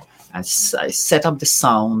calendar. And I set up the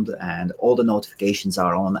sound and all the notifications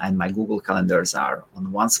are on and my Google calendars are on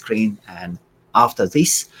one screen. And after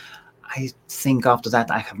this, I think after that,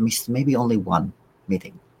 I have missed maybe only one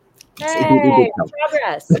meeting. Hey,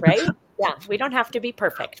 progress, right? Yeah, we don't have to be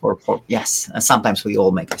perfect. Yes, and sometimes we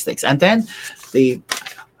all make mistakes. And then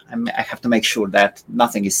I have to make sure that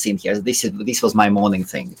nothing is seen here. This was my morning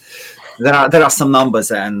thing. There are some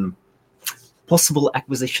numbers and possible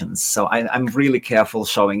acquisitions. So I'm really careful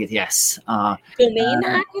showing it. Yes. Domain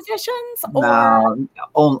acquisitions, or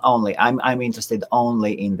No, only I'm interested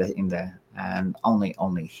only in the and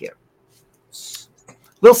only here.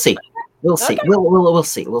 We'll see. We'll see. Okay. We'll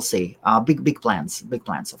see. We'll see. Big plans. Big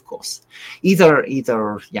plans, of course. Either.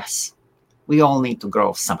 Yes. We all need to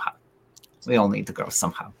grow somehow. We all need to grow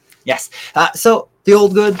somehow. Yes. So the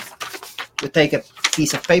old good. You take a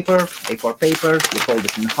piece of paper, A4 paper. You fold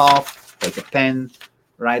it in half. Take a pen.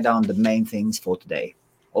 Write down the main things for today,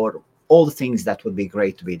 or all the things that would be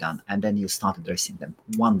great to be done, and then you start addressing them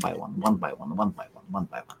one by one, one by one, one by one, one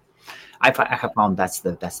by one. I have found that's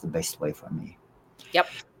the best way for me. Yep.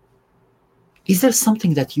 Is there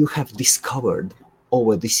something that you have discovered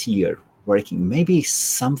over this year working? Maybe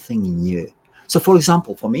something new. So, for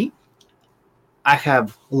example, for me, I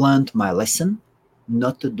have learned my lesson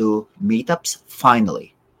not to do meetups.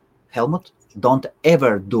 Finally, Helmut, don't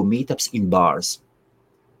ever do meetups in bars.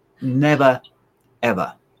 Never,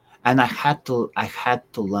 ever. And I had to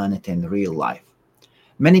learn it in real life.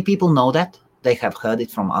 Many people know that. They have heard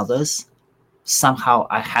it from others. Somehow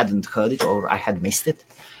I hadn't heard it, or I had missed it.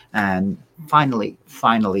 And finally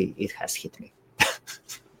it has hit me.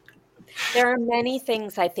 There are many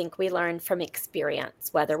things I think we learn from experience,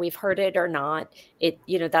 whether we've heard it or not.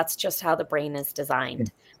 That's just how the brain is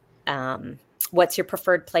designed. What's your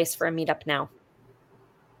preferred place for a meetup now?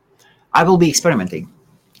 I will be experimenting.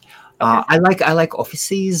 Okay. I like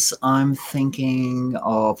offices. I'm thinking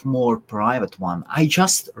of more private one. I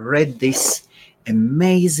just read this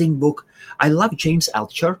amazing book. I love James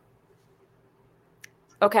Altucher.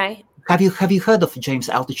 Okay. Have you heard of James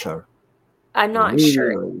Altucher? I'm not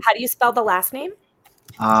sure. How do you spell the last name?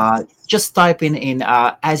 Just type in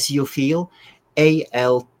as you feel,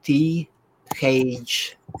 ALTHU.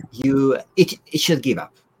 It should give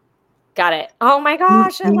up. Got it. Oh my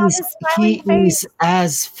gosh, I love his smiling face.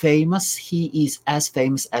 He is as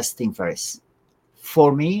famous as Tim Ferriss.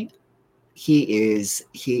 For me, he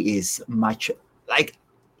is much like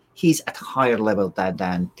he's at higher level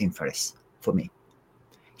than Tim Ferriss for me.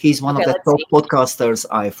 He's one of the top podcasters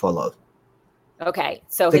I follow. Okay,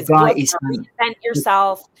 so The his guy book, is Reinvent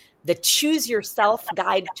Yourself, The Choose Yourself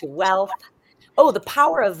Guide to Wealth. Oh, The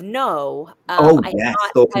Power of No. Yes,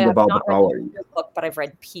 talking about the power. Read the book, but I've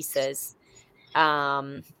read pieces.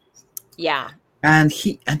 Yeah. And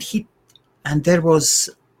there was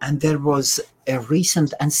a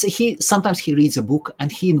recent, and so sometimes he reads a book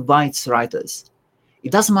and he invites writers.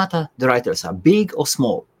 It doesn't matter the writers are big or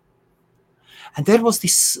small. And there was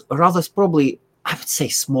this rather, probably I would say,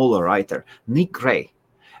 smaller writer, Nick Gray,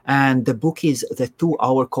 and the book is The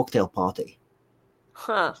 2-Hour Cocktail Party.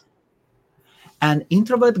 Huh. An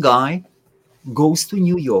introvert guy goes to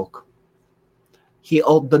New York. He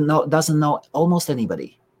doesn't know almost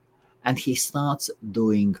anybody, and he starts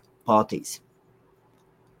doing parties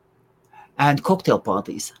and cocktail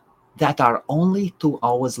parties that are only 2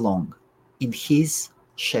 hours long in his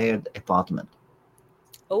shared apartment.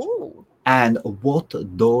 Oh. And what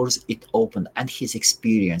doors it opened, and his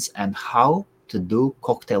experience, and how to do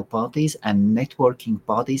cocktail parties and networking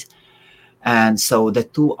parties. And so the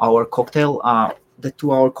 2-hour cocktail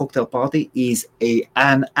party is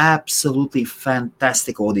an absolutely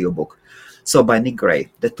fantastic audiobook. So by Nick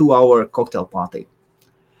Gray, The 2-Hour Cocktail Party.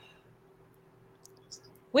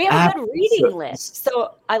 We have a good reading list,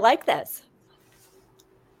 so I like this.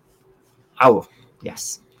 Oh,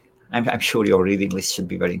 yes. I'm sure your reading list should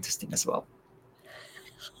be very interesting as well.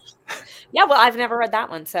 Yeah, well, I've never read that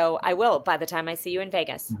one, so I will by the time I see you in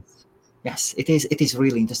Vegas. Yes, it is. It is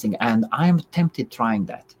really interesting, and I'm tempted trying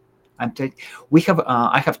that.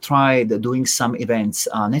 I have tried doing some events,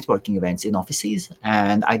 networking events in offices,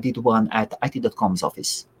 and I did one at IT.com's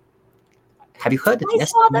office. Have you heard it? I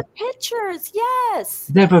saw the pictures. Yes.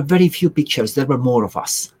 There were very few pictures. There were more of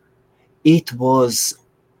us. It was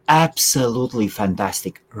absolutely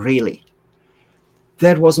fantastic, really.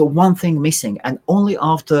 There was one thing missing, and only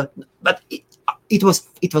after, but it was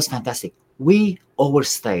fantastic. We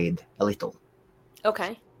overstayed a little.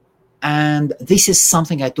 Okay. And this is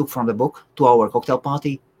something I took from the book, 2-Hour Cocktail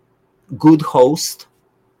Party. Good host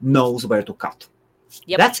knows where to cut.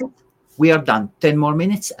 Yep. That's it. We are done. 10 more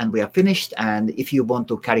minutes and we are finished. And if you want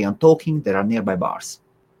to carry on talking, there are nearby bars.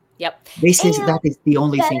 Yep. That is the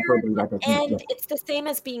only thing for me. And it's the same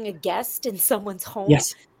as being a guest in someone's home.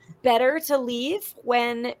 Yes. Better to leave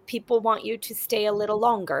when people want you to stay a little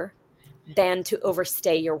longer than to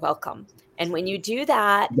overstay your welcome. And when you do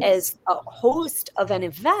that as a host of an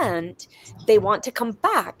event, they want to come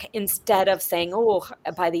back instead of saying, oh,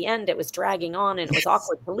 by the end it was dragging on and it was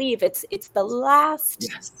awkward to leave. It's the last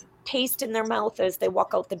taste in their mouth as they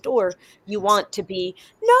walk out the door. You want to be,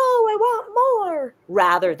 no, I want more,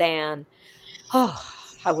 rather than, oh,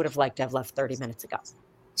 I would have liked to have left 30 minutes ago.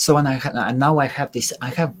 So and now I have this. I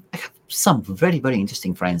have some very very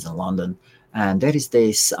interesting friends in London, and there is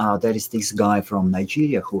this guy from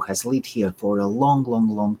Nigeria who has lived here for a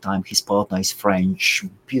long time. His partner is French,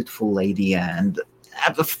 beautiful lady, and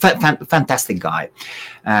a fantastic guy.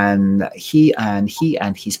 And he and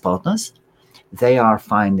his partners, they are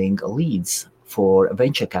finding leads for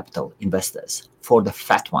venture capital investors, for the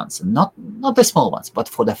fat ones, not the small ones, but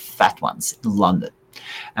for the fat ones in London.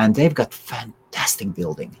 And they've got fantastic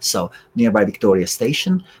building. So nearby Victoria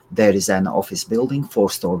Station, there is an office building,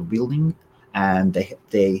 four-story building, and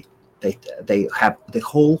they have the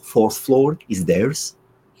whole fourth floor is theirs.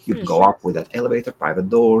 You'd go up with an elevator, private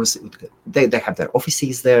doors. They have their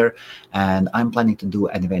offices there, and I'm planning to do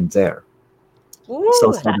an event there. Ooh,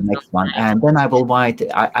 So for that the next sounds one, nice. and then I will invite.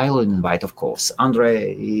 I will invite, of course,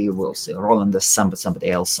 Andre. He will see Roland, somebody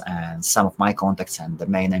else, and some of my contacts and the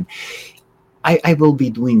main name. I will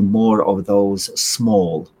be doing more of those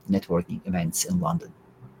small networking events in London.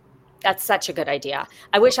 That's such a good idea.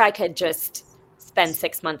 I wish I could just spend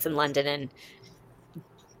 6 months in London and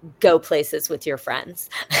go places with your friends.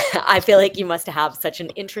 I feel like you must have such an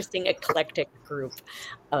interesting, eclectic group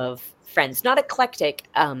of friends. Not eclectic,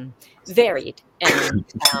 varied,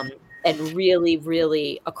 and really,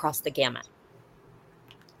 really across the gamut.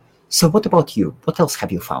 So, what about you? What else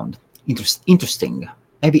have you found interesting?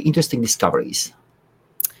 Maybe interesting discoveries.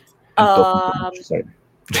 I'm talking too Um, much. Sorry.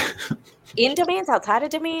 in domains, outside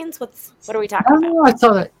of domains, what are we talking about? I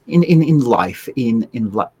thought in life,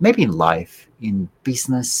 maybe in life, in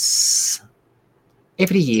business,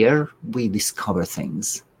 every year we discover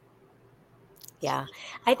things. Yeah,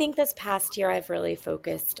 I think this past year I've really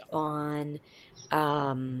focused on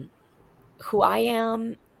um, who I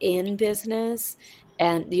am in business.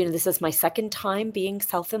 And, this is my second time being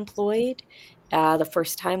self-employed. The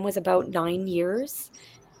first time was about 9 years.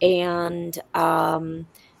 And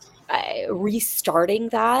restarting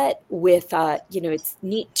that with, it's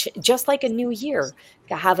neat, just like a new year,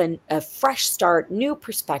 to have a fresh start, new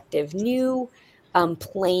perspective, new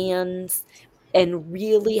plans, and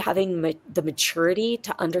really having the maturity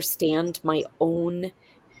to understand my own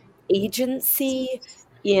agency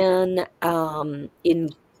in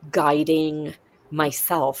guiding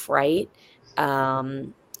myself, right?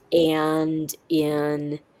 And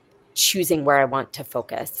in choosing where I want to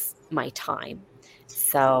focus my time.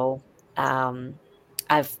 So um,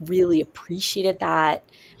 I've really appreciated that.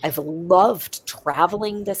 I've loved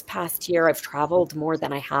traveling this past year. I've traveled more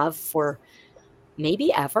than I have for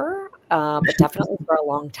maybe ever, but definitely for a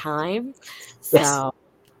long time. Yes. So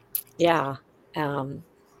yeah. Um,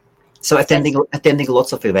 So spent attending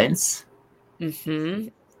lots of events. hmm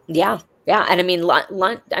Yeah, yeah, and I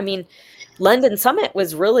mean, London Summit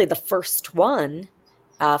was really the first one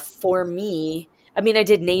for me. I mean, I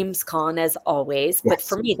did NamesCon as always, but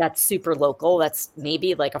for Yes. me, that's super local. That's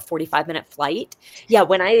maybe like a 45-minute flight. Yeah,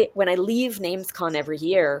 when I leave NamesCon every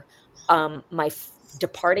year, my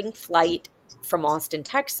departing flight from Austin,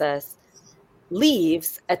 Texas,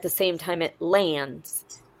 leaves at the same time it lands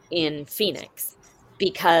in Phoenix,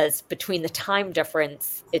 because between the time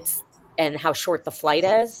difference and how short the flight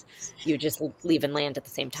is, you just leave and land at the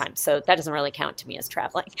same time. So that doesn't really count to me as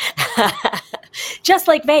traveling. Just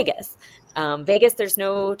like Vegas. Vegas, there's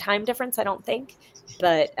no time difference, I don't think,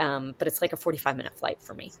 but it's like a 45-minute flight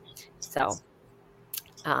for me. So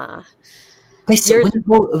uh, This yours.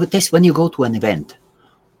 when you go to an event,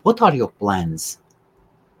 what are your plans?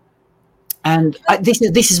 And this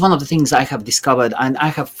is one of the things I have discovered, and I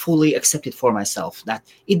have fully accepted for myself that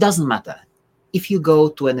it doesn't matter if you go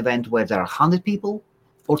to an event where there are 100 people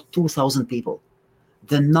or 2,000 people.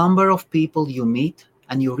 The number of people you meet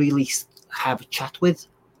and you really have a chat with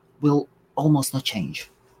will almost not change.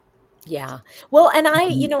 Yeah. Well, and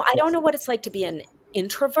Mm, I don't know what it's like to be an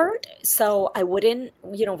introvert, so I wouldn't,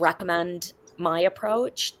 recommend my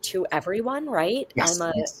approach to everyone, right? I'm yes,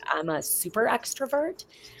 a yes, I'm a super extrovert.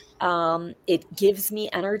 It gives me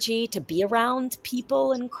energy to be around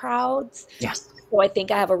people and crowds. yes. So I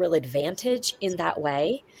think I have a real advantage in that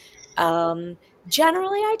way. Um,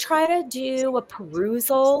 Generally, I try to do a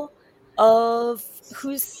perusal of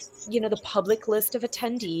who's, the public list of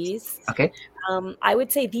attendees. Okay. I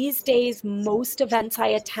would say these days, most events I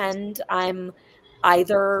attend, I'm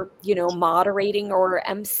either, moderating or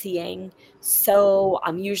emceeing. So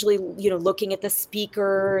I'm usually, looking at the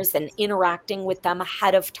speakers and interacting with them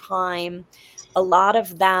ahead of time. A lot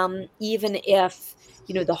of them, even if,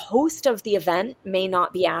 the host of the event may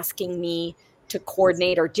not be asking me to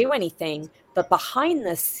coordinate or do anything, but behind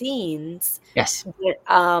the scenes, Yes.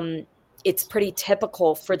 it's pretty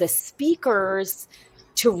typical for the speakers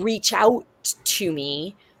to reach out to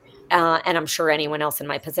me, and I'm sure anyone else in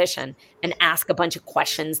my position, and ask a bunch of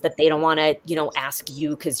questions that they don't want to, ask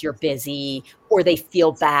you because you're busy, or they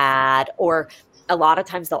feel bad, or a lot of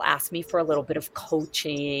times they'll ask me for a little bit of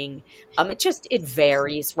coaching. It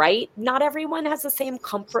varies, right? Not everyone has the same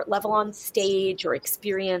comfort level on stage or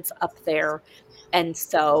experience up there. And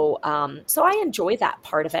so I enjoy that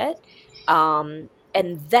part of it. And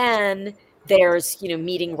then there's,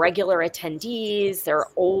 meeting regular attendees. There are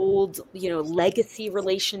old, legacy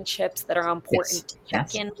relationships that are Yes. important to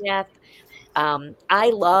check Yes. in with. I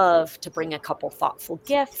love to bring a couple thoughtful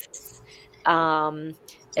gifts.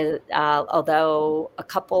 Although a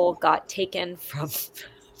couple got taken from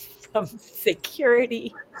from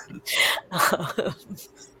security. I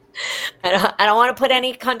don't want to put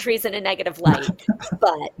any countries in a negative light,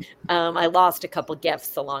 but I lost a couple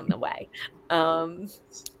gifts along the way. And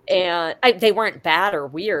they weren't bad or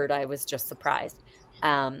weird. I was just surprised.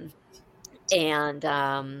 Um, and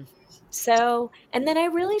and then I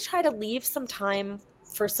really try to leave some time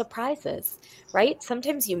for surprises, right?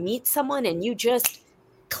 Sometimes you meet someone and you just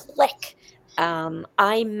click.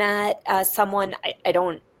 I met someone, I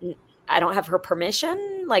don't have her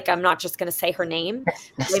permission. Like, I'm not just going to say her name.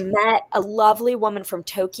 Yes. I met a lovely woman from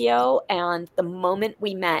Tokyo, and the moment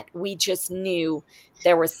we met, we just knew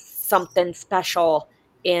there was something special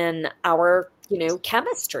in our,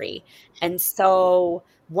 chemistry. And so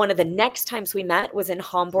one of the next times we met was in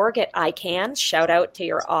Hamburg at ICANN. Shout out to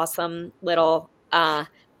your awesome little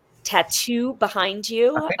tattoo behind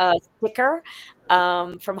you, Okay. a sticker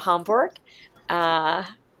from Hamburg.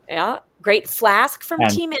 Yeah, great flask from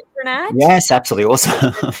And Team Internet. yes, absolutely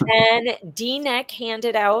awesome. And D-Neck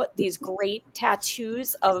handed out these great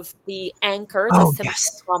tattoos of the anchor, the Oh, symbol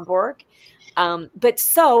yes. of Hamburg. But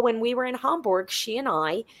so when we were in Hamburg, she and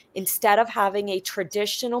I, instead of having a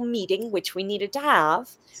traditional meeting, which we needed to have,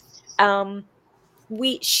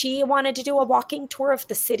 she wanted to do a walking tour of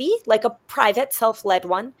the city, like a private self-led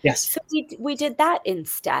one. Yes. So we did that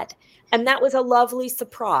instead. And that was a lovely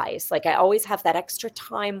surprise. Like, I always have that extra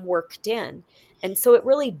time worked in. And so it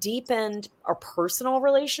really deepened our personal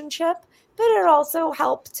relationship, but it also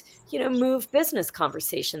helped, move business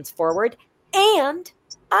conversations forward. And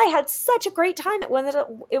I had such a great time.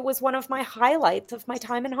 It was one of my highlights of my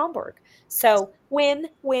time in Hamburg. So win,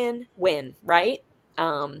 win, win, right?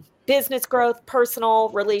 Business growth, personal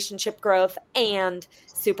relationship growth, and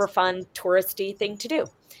super fun touristy thing to do.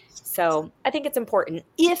 So I think it's important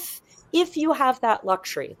if you have that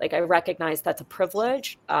luxury. Like, I recognize that's a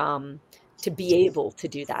privilege, to be able to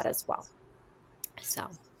do that as well. So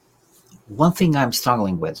One thing I'm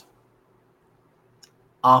struggling with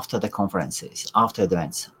after the conferences, after the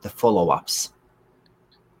events, the follow-ups,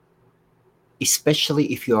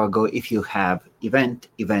 especially if you have event.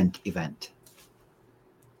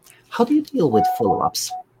 How do you deal with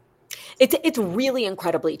follow-ups? it's really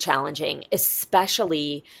incredibly challenging,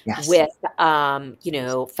 especially Yes. with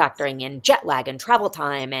factoring in jet lag and travel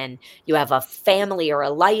time, and you have a family or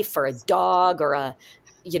a life or a dog or a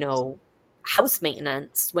house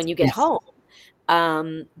maintenance when you get Yes. home.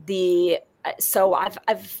 So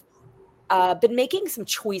I've been making some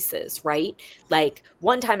choices, right? Like,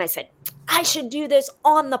 one time I said, I should do this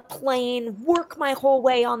on the plane, work my whole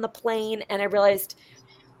way on the plane. And I realized,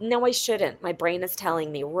 no, I shouldn't. My brain is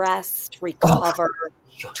telling me rest, Oh, recover,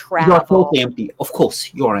 you're travel. totally empty. Of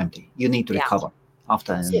course, you're empty. You need to Yeah. recover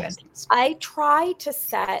after an So event. I try to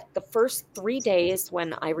set the first 3 days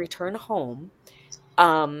when I return home,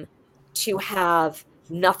 um, to have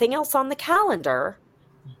nothing else on the calendar,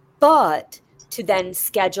 but to then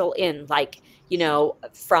schedule in, like,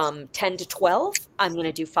 from 10 to 12, I'm going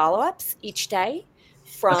to do follow-ups each day.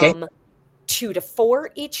 Okay. From 2 to 4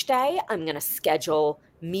 each day, I'm going to schedule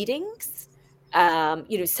meetings.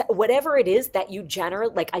 Whatever it is that you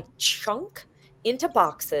generate, like, I chunk into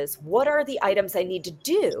boxes. What are the items I need to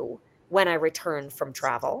do when I return from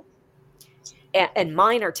travel? And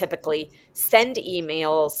mine are typically send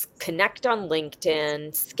emails, connect on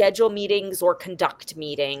LinkedIn, schedule meetings, or conduct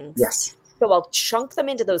meetings. Yes. So I'll chunk them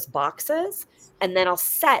into those boxes, and then I'll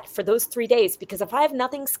set for those 3 days, because if I have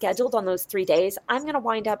nothing scheduled on those 3 days, I'm going to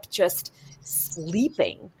wind up just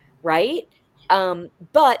sleeping, right?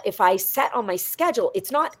 But if I set on my schedule,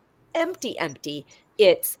 it's not empty.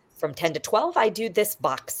 It's from 10 to 12, I do this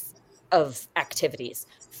box of activities.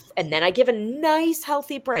 And then I give a nice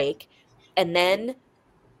healthy break. And then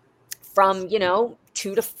from, 2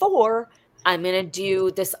 to 4, I'm going to do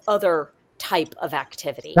this other type of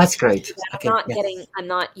activity. That's great. I'm Okay.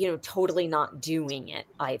 not Yes. totally not doing it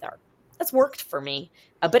either. That's worked for me,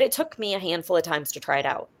 but it took me a handful of times to try it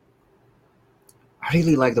out. I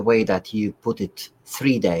really like the way that you put it.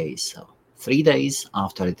 3 days. So 3 days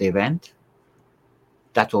after the event,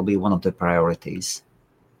 that will be one of the priorities.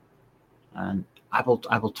 And I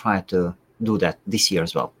will try to do that this year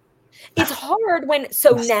as well. It's hard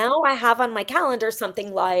now I have on my calendar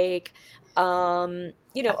something like,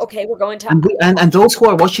 okay, we're going to. And those who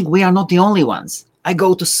are watching, we are not the only ones. I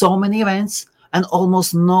go to so many events and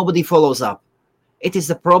almost nobody follows up. It is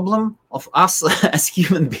the problem of us as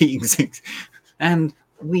human beings. And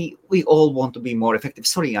we all want to be more effective.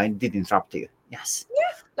 Sorry, I did interrupt you. Yes.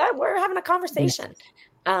 Yeah, we're having a conversation.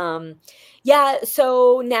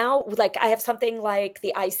 So now, like, I have something like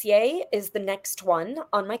the ICA is the next one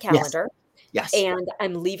on my calendar. Yes. And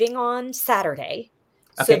I'm leaving on Saturday.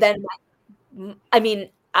 Okay. So then,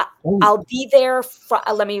 I'll be there.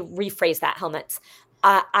 Let me rephrase that, helmets.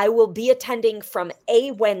 I will be attending from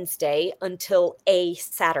a Wednesday until a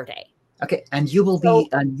Saturday. Okay, and you will be,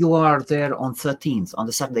 and you are there on 13th, on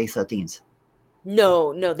the Saturday 13th.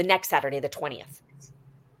 No, the next Saturday, the 20th.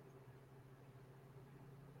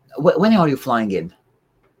 When are you flying in?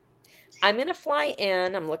 I'm going to fly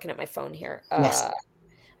in. I'm looking at my phone here. Yes.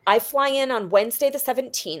 I fly in on Wednesday, the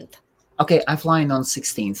 17th. Okay, I fly in on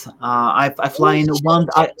 16th. I fly in one.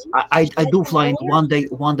 I do fly in one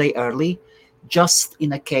day early, just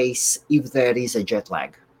in a case if there is a jet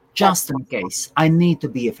lag. Just in case, I need to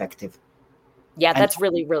be effective. Yeah, that's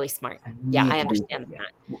really, really smart. Yeah, I understand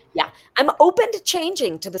that. Yeah, I'm open to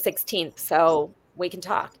changing to the 16th, so we can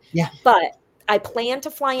talk. Yeah, but I plan to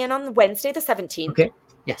fly in on Wednesday, the 17th. Okay.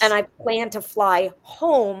 Yes. And I plan to fly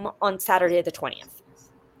home on Saturday, the 20th.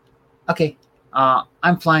 Okay.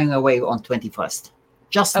 I'm flying away on 21st,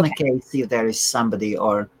 just in case if there is somebody,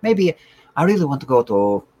 or maybe I really want to go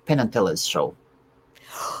to Penn and Teller's show.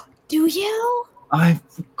 Do you?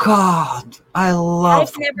 God, I love.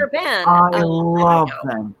 I've never been. I love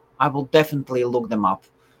them. I will definitely look them up.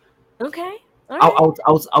 Okay. All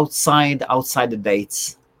right. Outside the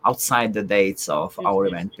dates. Outside the dates of our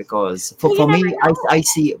event, because for me, I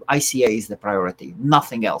see ICA is the priority,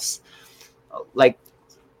 nothing else. Like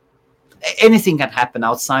anything can happen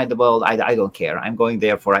outside the world. I don't care. I'm going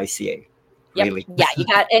there for ICA. Yep. Really. Yeah, you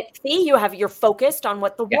got it. See, you're focused on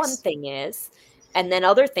what the one thing is, and then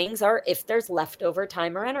other things are if there's leftover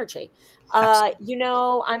time or energy.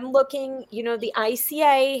 I'm looking. The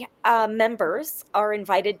ICA members are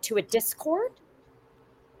invited to a Discord.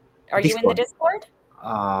 Are you in the Discord?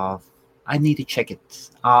 I need to check it.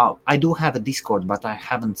 I do have a Discord, but I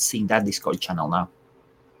haven't seen that Discord channel now.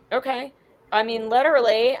 Okay. I mean,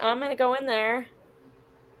 literally, I'm going to go in there.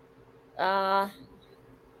 I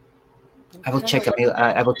will check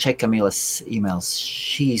Camila's emails.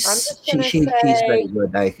 She's very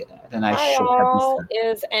good. I should have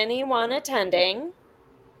this. Is anyone attending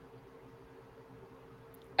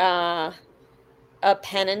a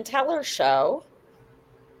Penn and Teller show?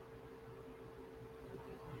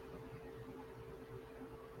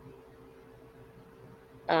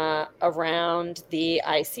 Around the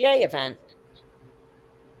ICA event.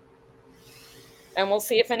 And we'll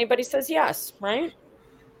see if anybody says yes, right?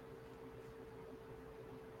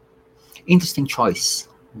 Interesting choice,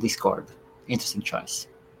 Discord. Interesting choice.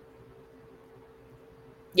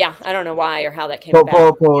 Yeah, I don't know why or how that came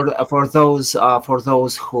about. For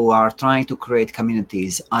those who are trying to create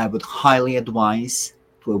communities, I would highly advise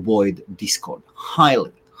to avoid Discord.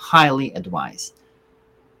 Highly advise.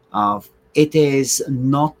 It is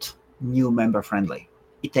not new member friendly.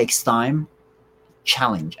 It takes time,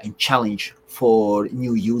 challenge for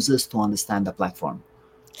new users to understand the platform.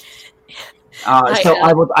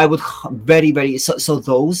 I would very so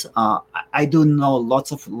those I do know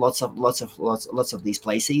lots of these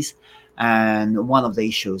places, and one of the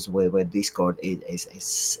issues with Discord is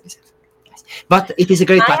but it is a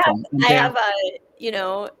great platform. I have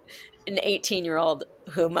an 18-year-old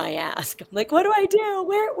whom I ask, I'm like, what do I do?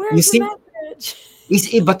 Where's the message?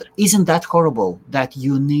 But isn't that horrible that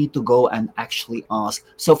you need to go and actually ask?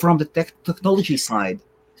 So from the technology side,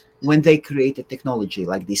 when they create a technology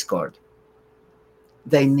like Discord,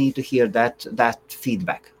 they need to hear that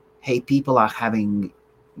feedback. Hey, people are having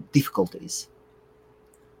difficulties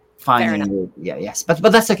finding. Yes, but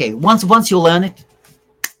that's okay. Once you learn it,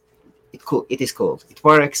 it is cool. It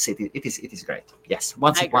works. It is great. Yes,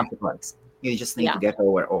 once it works, you just need to get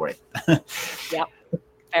over it. Yep,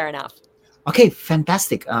 fair enough. Okay,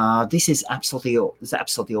 fantastic. This is absolutely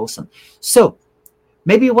awesome. So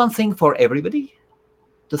maybe one thing for everybody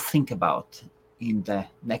to think about in the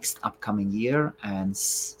next upcoming year, and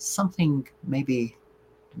something maybe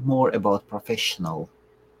more about professional,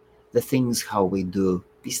 the things how we do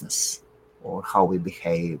business or how we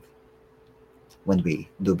behave when we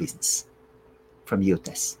do business. From you,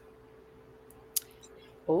 Tess.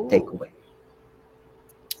 Takeaway.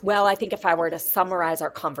 Well, I think if I were to summarize our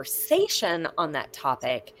conversation on that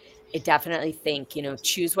topic, I definitely think,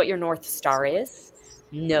 choose what your North Star is,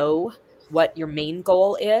 know what your main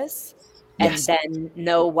goal is, and Yes. then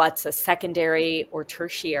know what's a secondary or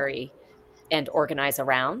tertiary and organize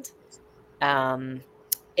around. And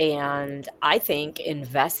I think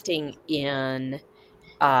investing in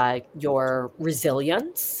your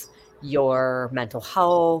resilience, your mental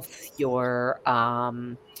health,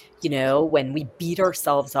 when we beat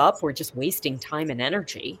ourselves up, we're just wasting time and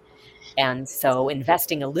energy. And so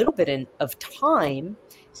investing a little bit of time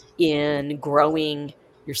in growing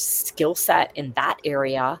your skill set in that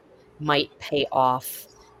area might pay off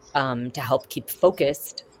to help keep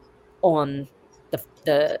focused on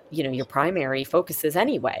your primary focuses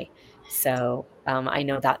anyway. So I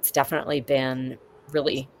know that's definitely been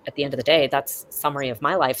really, at the end of the day, that's summary of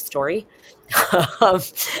my life story.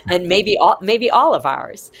 And maybe all of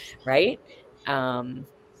ours, right?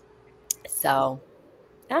 So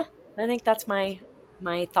yeah, I think that's my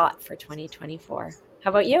thought for 2024. How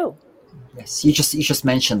about you? Yes, you just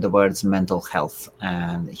mentioned the words mental health,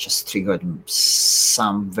 and it just triggered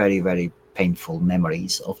some very, very painful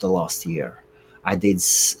memories of the last year. I did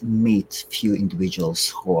meet few individuals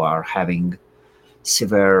who are having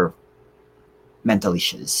severe mental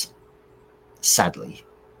issues, sadly,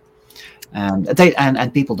 and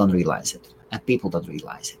people don't realize it. And people don't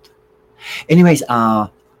realize it. Anyways,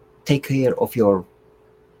 take care of your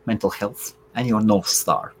mental health and your North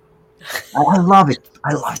Star. I love it.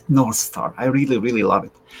 I love North Star. I really, really love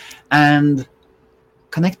it. And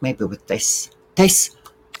connect maybe with Tess. Tess,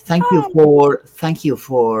 thank you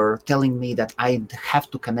for telling me that I have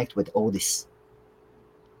to connect with Otis.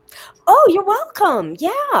 Oh, you're welcome.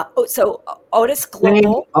 Yeah. Oh, so Otis They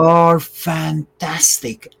Global. are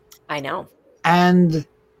fantastic. I know. And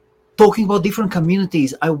talking about different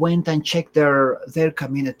communities, I went and checked their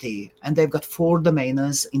community, and they've got 4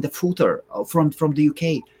 domainers in the footer from the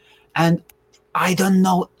UK, and I don't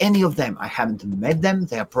know any of them. I haven't met them.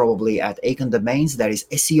 They are probably at Aiken Domains. There is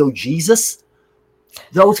SEO Jesus.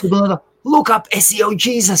 Those who don't know, look up SEO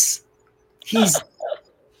Jesus. He's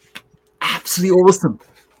absolutely awesome.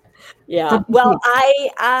 Yeah. Well,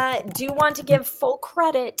 I do want to give full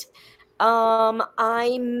credit.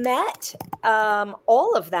 I met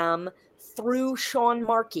all of them through Sean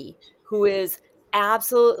Markey, who is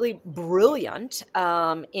absolutely brilliant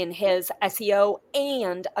in his SEO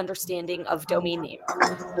and understanding of domain names.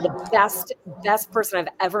 So the best person I've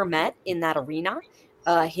ever met in that arena.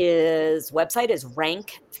 His website is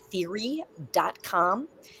ranktheory.com.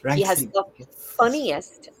 He has the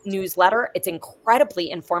funniest newsletter. It's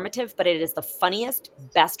incredibly informative, but it is the funniest,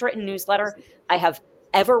 best written newsletter I have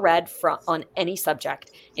ever read on any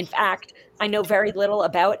subject. In fact, I know very little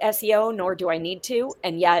about SEO, nor do I need to,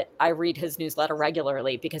 and yet I read his newsletter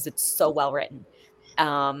regularly because it's so well written.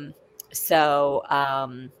 Yeah,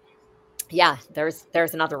 there's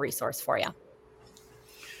another resource for you.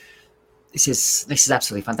 This is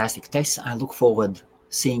absolutely fantastic, Tess. I look forward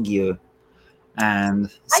seeing you, and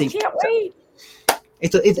I can't wait.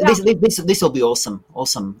 This will be awesome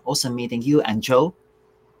meeting you and Joe.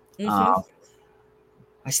 Mm-hmm.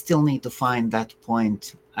 I still need to find that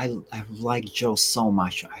point. I like Joe so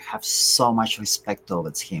much. I have so much respect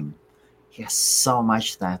towards him. He has so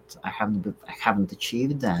much that I haven't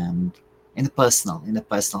achieved, and in the personal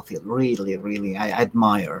field, really I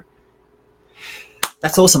admire.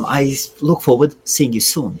 That's awesome. I look forward seeing you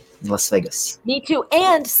soon in Las Vegas. Me too.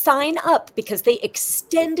 And sign up, because they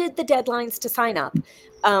extended the deadlines to sign up.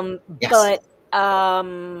 Yes. But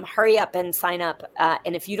hurry up and sign up.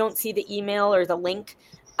 And if you don't see the email or the link,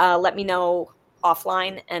 let me know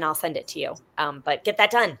offline and I'll send it to you. But get that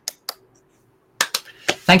done.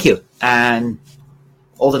 Thank you. And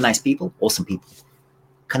all the nice people, awesome people.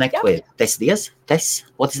 Connect with Tess Diaz. Tess,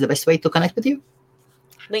 what is the best way to connect with you?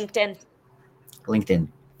 LinkedIn.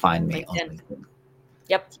 Find me on LinkedIn.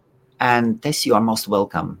 Yep. And Tess, you are most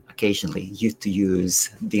welcome occasionally to use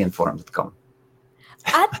DNForum.com.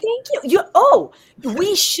 Thank you.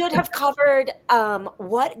 We should have covered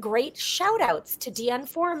what great shout outs to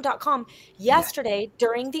DNForum.com yesterday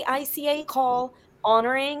during the ICA call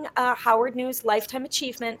honoring Howard News Lifetime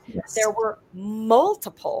Achievement. Yes. There were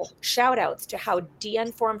multiple shout outs to how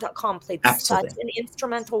DNForum.com played such an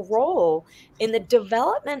instrumental role in the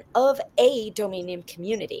development of a domain name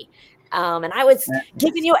community. And I was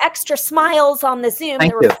giving you extra smiles on the Zoom.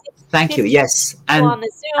 Thank There you. were Thank you. 50 Yes. people on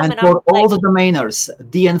the Zoom, And I for was all like, the domainers,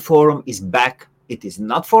 DNForum is back. It is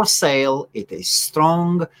not for sale. It is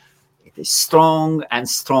strong. It is strong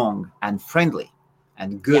and friendly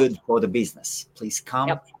and good for the business. Please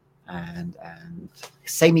come and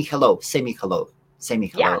say me hello. Say me hello. Say me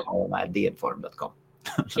hello at DNForum.com.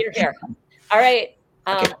 Here, here. All right.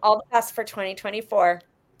 Okay. All the best for 2024.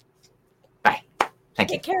 Bye.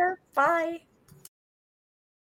 Thank you. Take care. Bye.